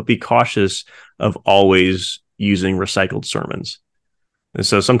don't, but be cautious of always using recycled sermons. And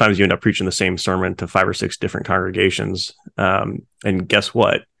so sometimes you end up preaching the same sermon to 5 or 6 different congregations. And guess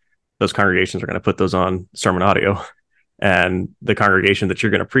what? Those congregations are going to put those on sermon audio. And the congregation that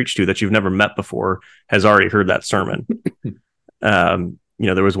you're going to preach to that you've never met before has already heard that sermon.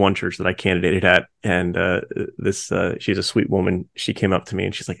 There was one church that I candidated at, and she's a sweet woman. She came up to me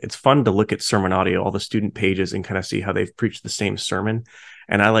and she's like, it's fun to look at sermon audio, all the student pages, and kind of see how they've preached the same sermon.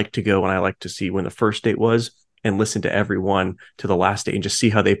 And I like to go and I like to see when the first date was and listen to every one to the last date and just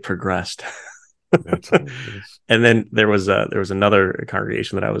see how they progressed. And then there was another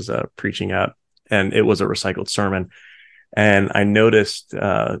congregation that I was preaching at, and it was a recycled sermon. And I noticed,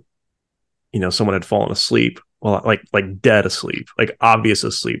 someone had fallen asleep. Well, like dead asleep, like obvious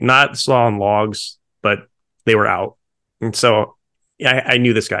asleep, not sawing logs, but they were out. And so I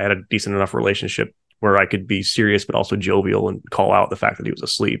knew this guy had a decent enough relationship where I could be serious, but also jovial and call out the fact that he was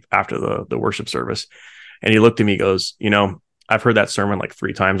asleep after the worship service. And he looked at me, goes, I've heard that sermon like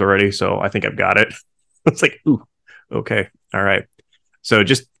 3 times already, so I think I've got it. It's like, ooh, okay, all right. So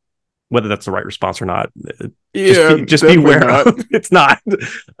just whether that's the right response or not, just beware of it's not.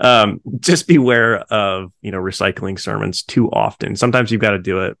 Just beware of recycling sermons too often. Sometimes you've got to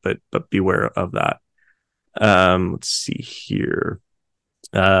do it, but beware of that. Let's see here.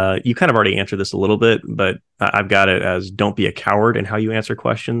 You kind of already answered this a little bit, but I've got it as don't be a coward in how you answer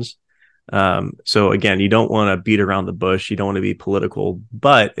questions. So again, you don't want to beat around the bush. You don't want to be political,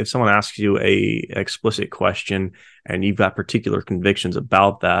 but if someone asks you a explicit question and you've got particular convictions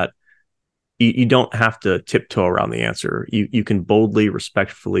about that, you don't have to tiptoe around the answer. You can boldly,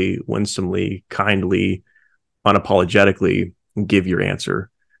 respectfully, winsomely, kindly, unapologetically give your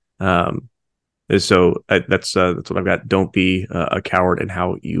answer. So that's what I've got. Don't be a coward in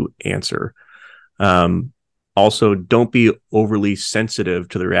how you answer. Also, don't be overly sensitive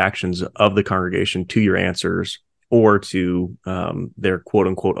to the reactions of the congregation to your answers or to their quote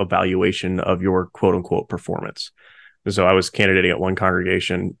unquote evaluation of your quote unquote performance. So I was candidating at one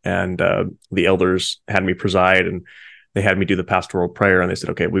congregation, and the elders had me preside, and they had me do the pastoral prayer. And they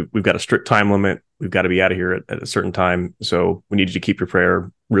said, okay, we've got a strict time limit. We've got to be out of here at a certain time. So we need you to keep your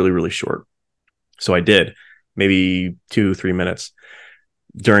prayer really, really short. So I did, maybe 2-3 minutes.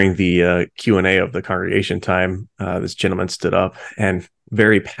 During the Q&A of the congregation time, this gentleman stood up and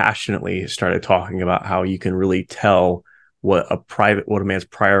very passionately started talking about how you can really tell what a man's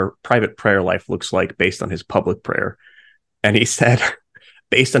private prayer life looks like based on his public prayer. And he said,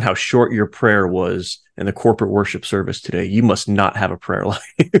 based on how short your prayer was in the corporate worship service today, you must not have a prayer life.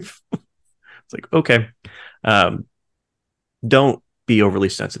 It's like, okay. Don't be overly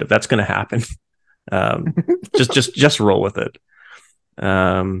sensitive. That's going to happen. Just roll with it.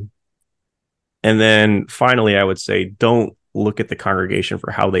 Um, and then finally, I would say don't look at the congregation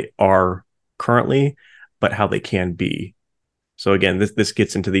for how they are currently, but how they can be. So again, this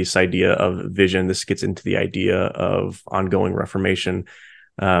gets into this idea of vision. This gets into the idea of ongoing reformation.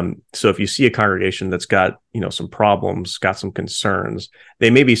 So if you see a congregation that's got, some problems, got some concerns, they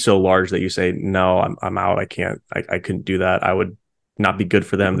may be so large that you say, no, I'm out. I can't, I couldn't do that. I would not be good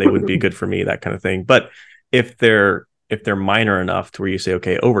for them. They wouldn't be good for me, that kind of thing. But if they're minor enough to where you say,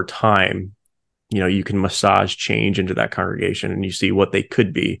 okay, over time, you can massage change into that congregation and you see what they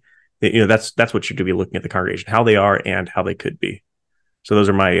could be. That's what you're to be looking at the congregation, how they are and how they could be. So those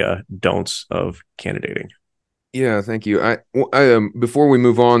are my don'ts of candidating. Yeah, thank you. Before we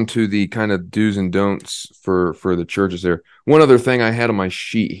move on to the kind of do's and don'ts for the churches there, one other thing I had on my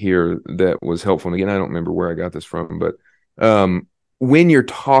sheet here that was helpful. And again, I don't remember where I got this from, but when you're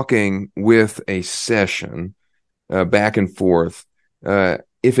talking with a session back and forth,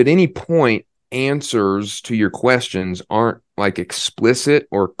 if at any point answers to your questions aren't like explicit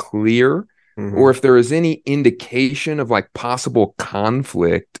or clear, or if there is any indication of like possible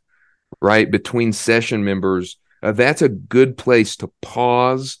conflict, right, between session members, that's a good place to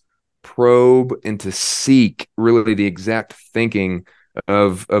pause, probe, and to seek really the exact thinking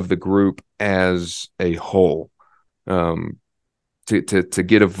of the group as a whole, to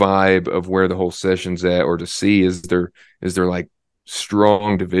get a vibe of where the whole session's at, or to see is there like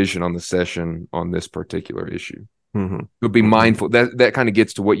strong division on the session on this particular issue. So be mindful that kind of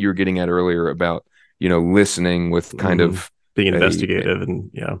gets to what you were getting at earlier about listening with kind of being investigative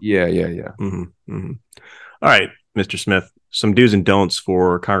and yeah. All right, Mr. Smith, some do's and don'ts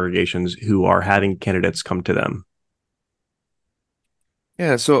for congregations who are having candidates come to them.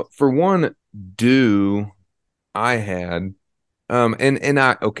 Yeah, so for one do I had and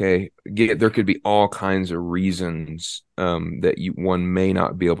I there could be all kinds of reasons that one may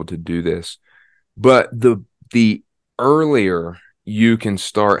not be able to do this, but the earlier you can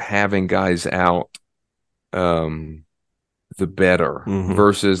start having guys out, the better,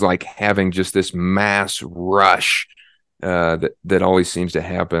 versus like having just this mass rush that always seems to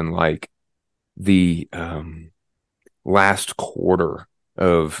happen like the last quarter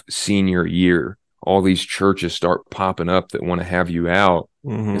of senior year. All these churches start popping up that want to have you out.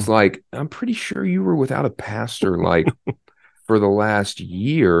 It's like, I'm pretty sure you were without a pastor like for the last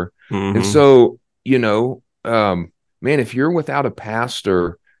year. And so, man, if you're without a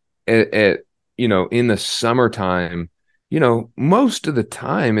pastor at in the summertime, most of the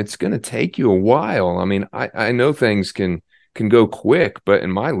time it's going to take you a while. I mean, I know things can go quick, but in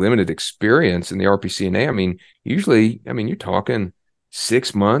my limited experience in the RPCNA, I mean, usually, you're talking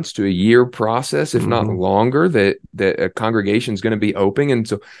 6 months to a year process, if not longer, that a congregation is going to be open. And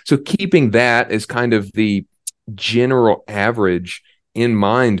so keeping that as kind of the general average in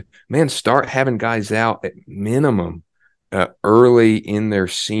mind, man, start having guys out at minimum early in their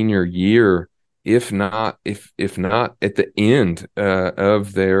senior year, if not at the end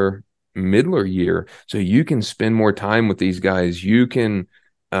of their middler year, so you can spend more time with these guys. You can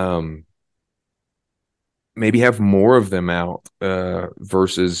maybe have more of them out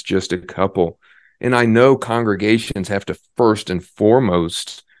versus just a couple. And I know congregations have to first and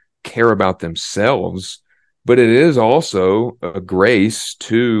foremost care about themselves, but it is also a grace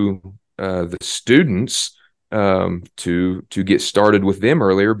to the students to get started with them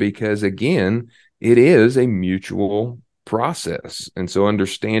earlier, because again, it is a mutual process. And so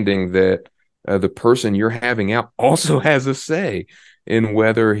understanding that the person you're having out also has a say in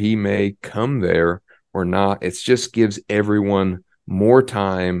whether he may come there or not. It just gives everyone more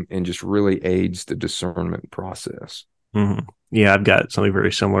time and just really aids the discernment process. Yeah, I've got something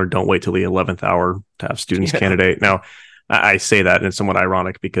very similar. Don't wait till the 11th hour to have students candidate. Now, I say that, and it's somewhat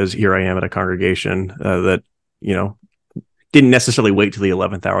ironic because here I am at a congregation that, didn't necessarily wait till the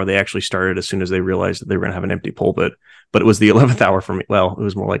 11th hour. They actually started as soon as they realized that they were going to have an empty pulpit, but it was the 11th hour for me. Well, it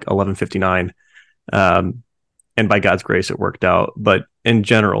was more like 11:59. And by God's grace, it worked out. But in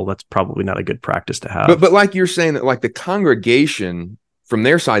general, that's probably not a good practice to have. But like you're saying that like the congregation from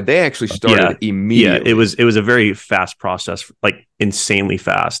their side, they actually started immediately. Yeah, it was a very fast process, like insanely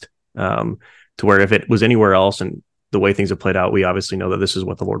fast, to where if it was anywhere else and the way things have played out, we obviously know that this is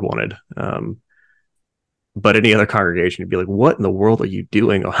what the Lord wanted. But any other congregation, you'd be like, what in the world are you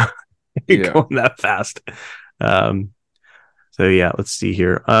doing? Going that fast. So yeah, let's see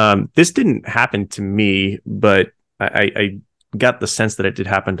here. This didn't happen to me, but I got the sense that it did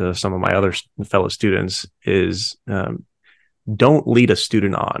happen to some of my other fellow students is, don't lead a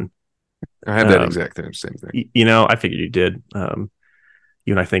student on. I have that exact same thing. I figured you did.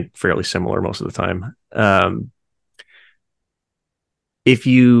 you and I think fairly similar most of the time. If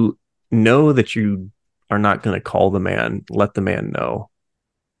you know that you are not going to call the man, let the man know.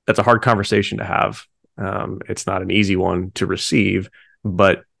 That's a hard conversation to have. It's not an easy one to receive,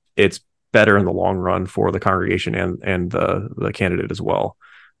 but it's better in the long run for the congregation and the candidate as well.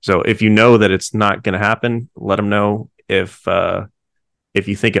 So if you know that it's not going to happen, let them know. If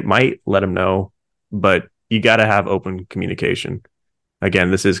you think it might, let them know. But you got to have open communication.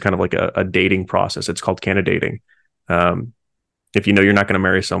 Again, this is kind of like a dating process. It's called candidating. Um, if you know you're not going to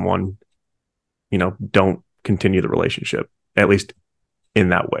marry someone, don't continue the relationship, at least in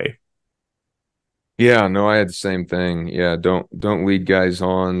that way. Yeah, no, I had the same thing. Yeah, don't lead guys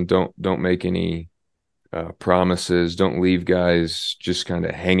on. Don't make any promises. Don't leave guys just kind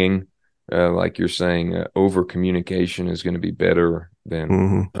of hanging. Like you're saying, over communication is going to be better than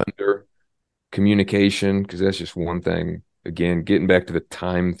Mm-hmm. under communication, because that's just one thing. Again, getting back to the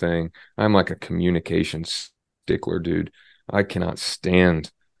time thing, I'm like a communication stickler, dude. I cannot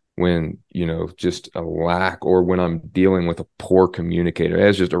stand when, just a lack, or when I'm dealing with a poor communicator.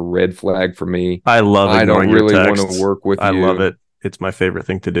 That's just a red flag for me. I love I don't ignoring your really want to texts. work with I love you. it. It's my favorite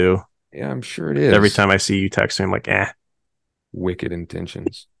thing to do. Yeah, I'm sure it Every is. time I see you texting, I'm like, Wicked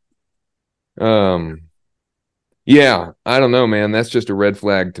intentions. Um, yeah, I don't know, man. That's just a red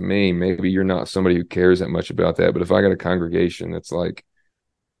flag to me. Maybe you're not somebody who cares that much about that, but if I got a congregation that's like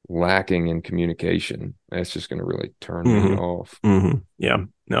lacking in communication, that's just going to really turn me off. Yeah.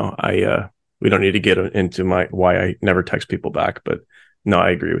 No, we don't need to get into why I never text people back, but no,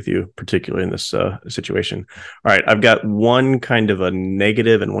 I agree with you, particularly in this situation. All right, I've got one kind of a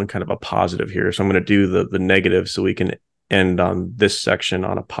negative and one kind of a positive here. So I'm going to do the negative so we can end on this section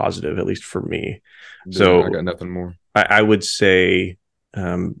on a positive, at least for me. Do it. I So got nothing more. I would say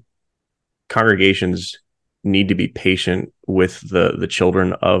um, congregations need to be patient with the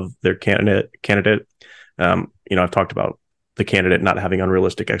children of their candidate. I've talked about the candidate not having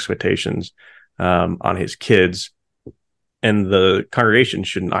unrealistic expectations on his kids, and the congregation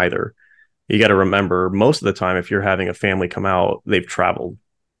shouldn't either. You got to remember, most of the time, if you're having a family come out, they've traveled,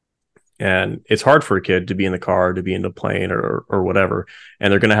 and it's hard for a kid to be in the car, to be in the plane, or whatever,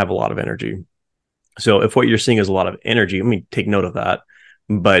 and they're going to have a lot of energy. So if what you're seeing is a lot of energy, I mean, take note of that,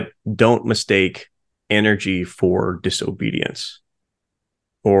 but don't mistake energy for disobedience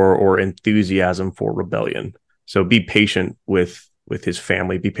or enthusiasm for rebellion. So be patient with his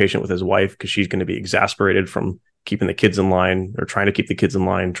family, be patient with his wife, because she's going to be exasperated from keeping the kids in line, or trying to keep the kids in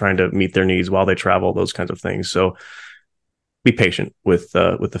line, trying to meet their needs while they travel, those kinds of things. So be patient with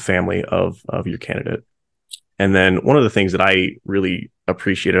the family of your candidate. And then one of the things that I really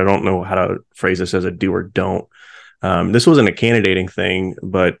appreciate, I don't know how to phrase this as a do or don't. This wasn't a candidating thing,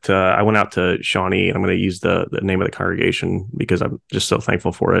 but I went out to Shawnee, and I'm going to use the name of the congregation because I'm just so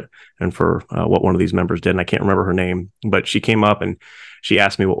thankful for it and for what one of these members did. And I can't remember her name, but she came up and she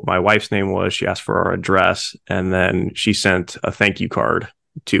asked me what my wife's name was. She asked for our address, and then she sent a thank you card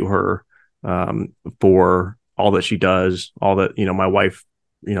to her for all that she does, all that, my wife,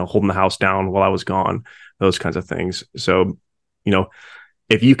 holding the house down while I was gone, those kinds of things. So,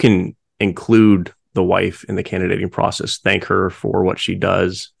 if you can include the wife in the candidating process, thank her for what she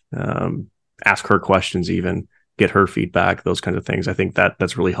does, ask her questions, even get her feedback, those kinds of things. I think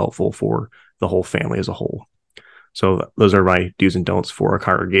that's really helpful for the whole family as a whole. So those are my do's and don'ts for a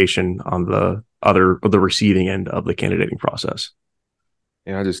congregation on the receiving end of the candidating process.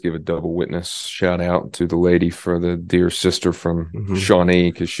 Yeah, I just give a double witness shout out to the lady, for the dear sister from Mm-hmm.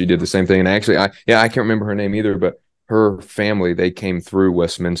 Shawnee, because she did the same thing. And actually, I can't remember her name either, but her family, they came through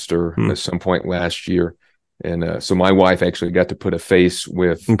Westminster at some point last year, and so my wife actually got to put a face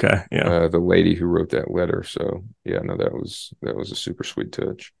with the lady who wrote that letter. So yeah, no, that was a super sweet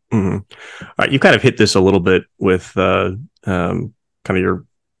touch. Mm-hmm. All right, you kind of hit this a little bit with kind of your,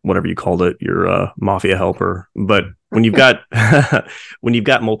 whatever you called it, your mafia helper. But when you've got when you've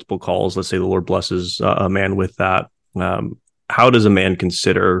got multiple calls, let's say the Lord blesses a man with that, how does a man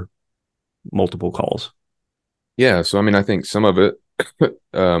consider multiple calls? Yeah, so I mean, I think some of it,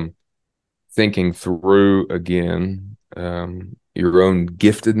 thinking through again, your own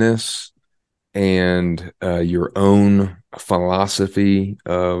giftedness and your own philosophy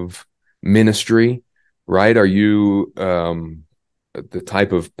of ministry, right? Are you the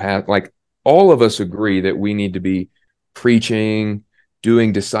type of path, like all of us agree that we need to be preaching,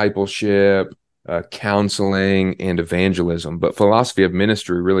 doing discipleship, counseling, and evangelism. But philosophy of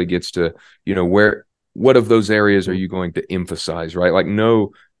ministry really gets to, what of those areas are you going to emphasize, right? Like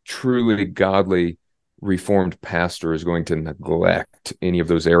no truly godly reformed pastor is going to neglect any of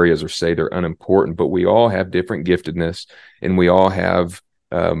those areas or say they're unimportant, but we all have different giftedness, and we all have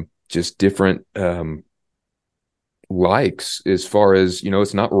just different likes as far as,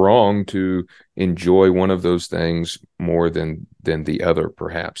 it's not wrong to enjoy one of those things more than the other,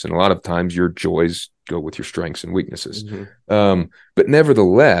 perhaps. And a lot of times your joys go with your strengths and weaknesses. But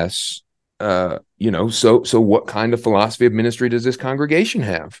nevertheless, so what kind of philosophy of ministry does this congregation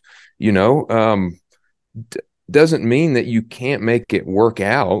have? Doesn't mean that you can't make it work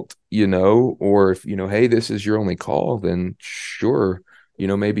out, or if, hey, this is your only call, then sure,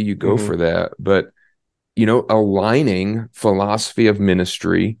 maybe you go for that. But aligning philosophy of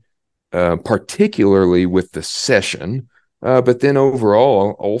ministry, particularly with the session, but then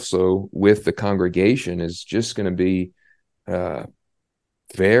overall also with the congregation, is just going to be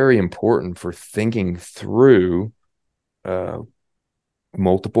very important for thinking through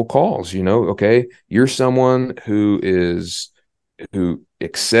multiple calls. Okay, you're someone who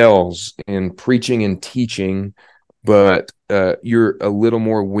excels in preaching and teaching, but you're a little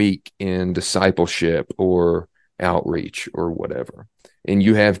more weak in discipleship or outreach or whatever. And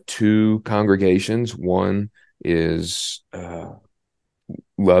you have two congregations. One is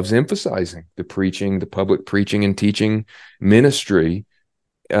loves emphasizing the public preaching and teaching ministry,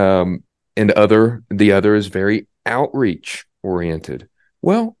 and the other is very outreach oriented.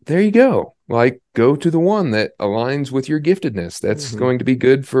 Well, there you go. Like, go to the one that aligns with your giftedness. That's going to be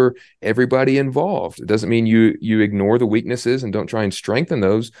good for everybody involved. It doesn't mean you ignore the weaknesses and don't try and strengthen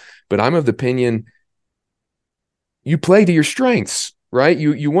those. But I'm of the opinion you play to your strengths, right?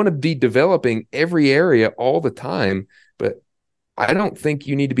 You want to be developing every area all the time, but I don't think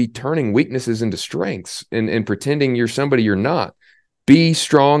you need to be turning weaknesses into strengths and pretending you're somebody you're not. Be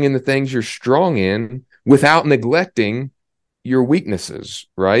strong in the things you're strong in without neglecting your weaknesses,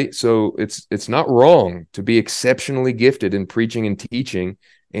 right? So it's not wrong to be exceptionally gifted in preaching and teaching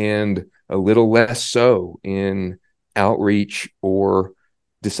and a little less so in outreach or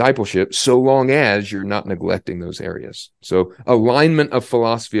discipleship, so long as you're not neglecting those areas. So alignment of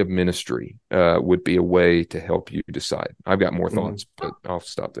philosophy of ministry would be a way to help you decide. I've got more thoughts, but I'll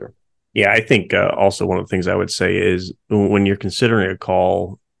stop there. Yeah, I think also one of the things I would say is when you're considering a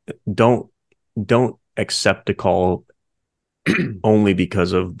call, don't accept a call only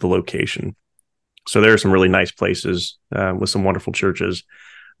because of the location. So there are some really nice places with some wonderful churches,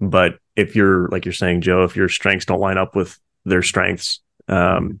 but if you're, like you're saying, Joe, if your strengths don't line up with their strengths,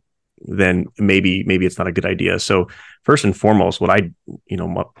 then maybe it's not a good idea. So first and foremost, what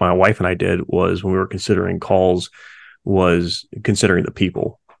my wife and I did was, when we were considering calls, was considering the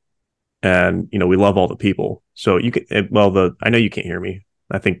people. And we love all the people. So you can, I know you can't hear me.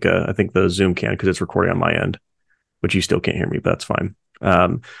 I think the Zoom can, because it's recording on my end, but you still can't hear me, but that's fine.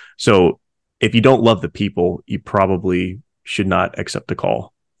 So if you don't love the people, you probably should not accept a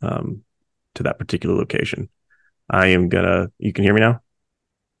call to that particular location. You can hear me now?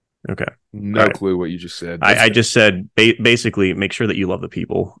 Okay. No clue what you just said. I just said basically make sure that you love the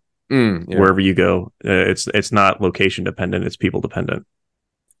people wherever you go. It's not location dependent, it's people dependent.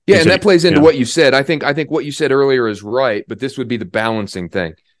 Yeah, and that plays into what you said. I think what you said earlier is right, but this would be the balancing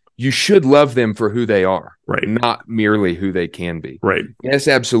thing. You should love them for who they are, right? Not merely who they can be, right? Yes,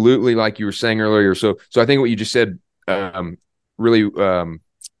 absolutely, like you were saying earlier. So I think what you just said really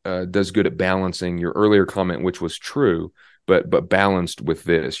does good at balancing your earlier comment, which was true, but balanced with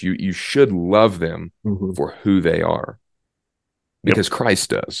this. You should love them for who they are, because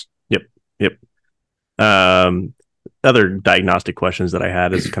Christ does. Yep. Other diagnostic questions that I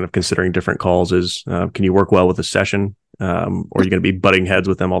had is kind of considering different calls is, can you work well with a session? Or are you going to be butting heads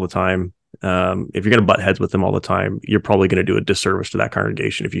with them all the time? If you're going to butt heads with them all the time, you're probably going to do a disservice to that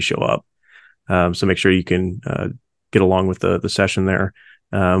congregation if you show up. So make sure you can get along with the session there.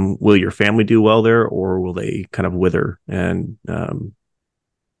 Will your family do well there, or will they kind of wither? And I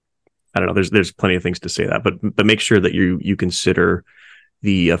don't know. There's plenty of things to say that, but make sure that you consider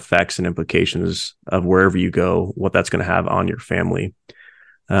the effects and implications of wherever you go, what that's going to have on your family.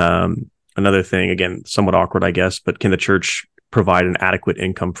 Another thing, again, somewhat awkward, I guess, but can the church provide an adequate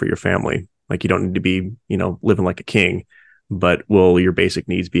income for your family? Like, you don't need to be, living like a king, but will your basic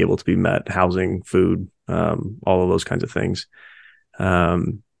needs be able to be met? Housing, food, all of those kinds of things.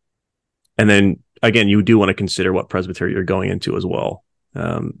 And then again, you do want to consider what presbytery you're going into as well.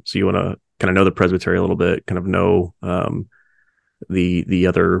 So you want to kind of know the presbytery a little bit, kind of know, the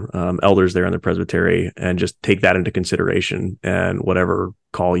other elders there in the presbytery, and just take that into consideration and whatever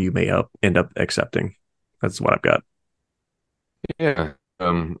call you may end up accepting. That's what I've got. Yeah.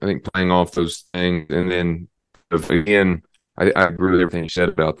 I think playing off those things, and then again, I agree with everything you said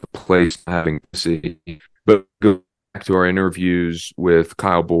about the place having to see, but go back to our interviews with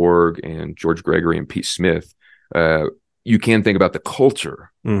Kyle Borg and George Gregory and Pete Smith. you can think about the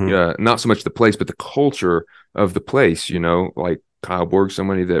culture, not so much the place, but the culture of the place. Like Kyle Borg,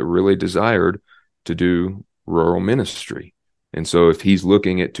 somebody that really desired to do rural ministry, and so if he's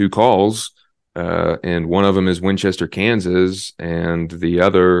looking at two calls, and one of them is Winchester, Kansas, and the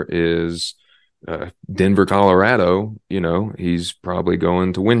other is Denver, Colorado, he's probably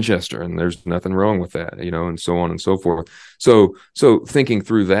going to Winchester, and there's nothing wrong with that, and so on and so forth. So thinking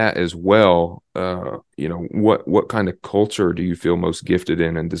through that as well, what kind of culture do you feel most gifted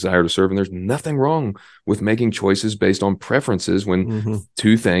in and desire to serve? And there's nothing wrong with making choices based on preferences when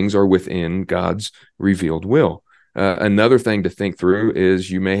two things are within God's revealed will. Another thing to think through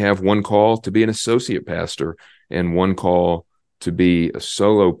is you may have one call to be an associate pastor and one call to be a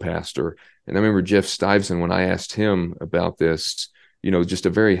solo pastor. And I remember Jeff Stuyvesant, when I asked him about this, just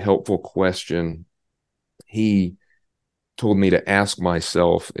a very helpful question he told me to ask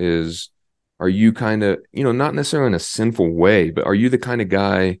myself is, are you kind of, not necessarily in a sinful way, but are you the kind of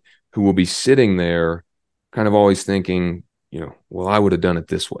guy who will be sitting there kind of always thinking, well, I would have done it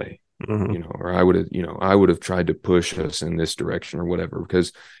this way, or I would have tried to push us in this direction or whatever,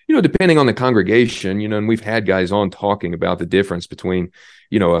 because, depending on the congregation, and we've had guys on talking about the difference between,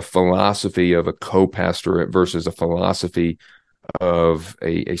 a philosophy of a co-pastorate versus a philosophy of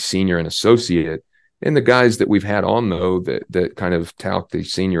a senior and associate. And the guys that we've had on, though, that kind of tout the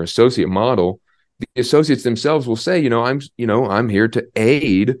senior associate model, the associates themselves will say, I'm here to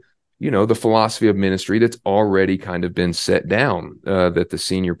aid, the philosophy of ministry that's already kind of been set down, that the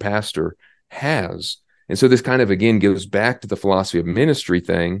senior pastor has. And so this kind of, again, goes back to the philosophy of ministry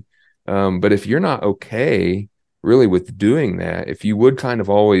thing. But if you're not okay really with doing that, if you would kind of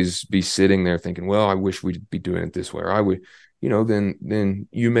always be sitting there thinking, well, I wish we'd be doing it this way, or I would, then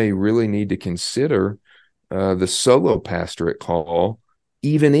you may really need to consider the solo pastorate call,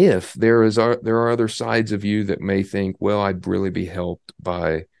 even if there are other sides of you that may think, well, I'd really be helped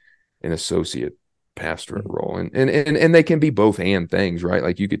by an associate pastorate role. And they can be both and things, right?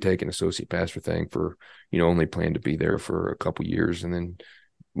 Like you could take an associate pastor thing for, only plan to be there for a couple years and then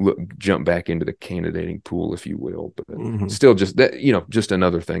jump back into the candidating pool, if you will. But still just that, just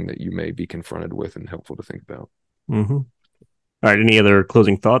another thing that you may be confronted with and helpful to think about. All right. Any other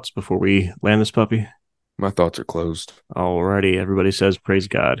closing thoughts before we land this puppy? My thoughts are closed. Alrighty. Everybody says praise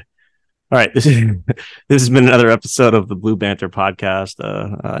God. All right. This has been another episode of the Blue Banter podcast,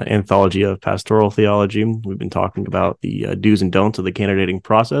 anthology of pastoral theology. We've been talking about the do's and don'ts of the candidating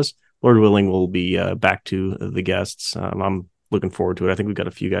process. Lord willing, we'll be back to the guests. I'm looking forward to it. I think we've got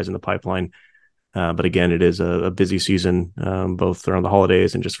a few guys in the pipeline. But again, it is a busy season, both around the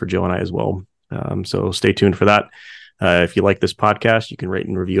holidays and just for Joe and I as well. So stay tuned for that. If you like this podcast, you can rate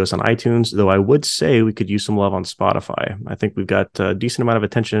and review us on iTunes, though I would say we could use some love on Spotify. I think we've got a decent amount of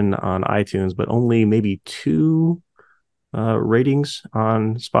attention on iTunes, but only maybe 2 ratings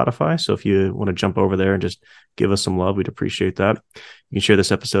on Spotify. So if you want to jump over there and just give us some love, we'd appreciate that. You can share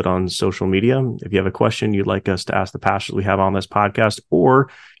this episode on social media. If you have a question you'd like us to ask the pastors we have on this podcast, or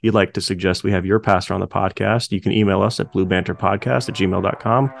you'd like to suggest we have your pastor on the podcast, you can email us at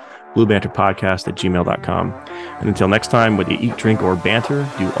bluebanterpodcast@gmail.com, bluebanterpodcast@gmail.com. And until next time, whether you eat, drink, or banter,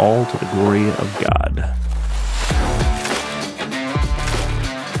 do all to the glory of God.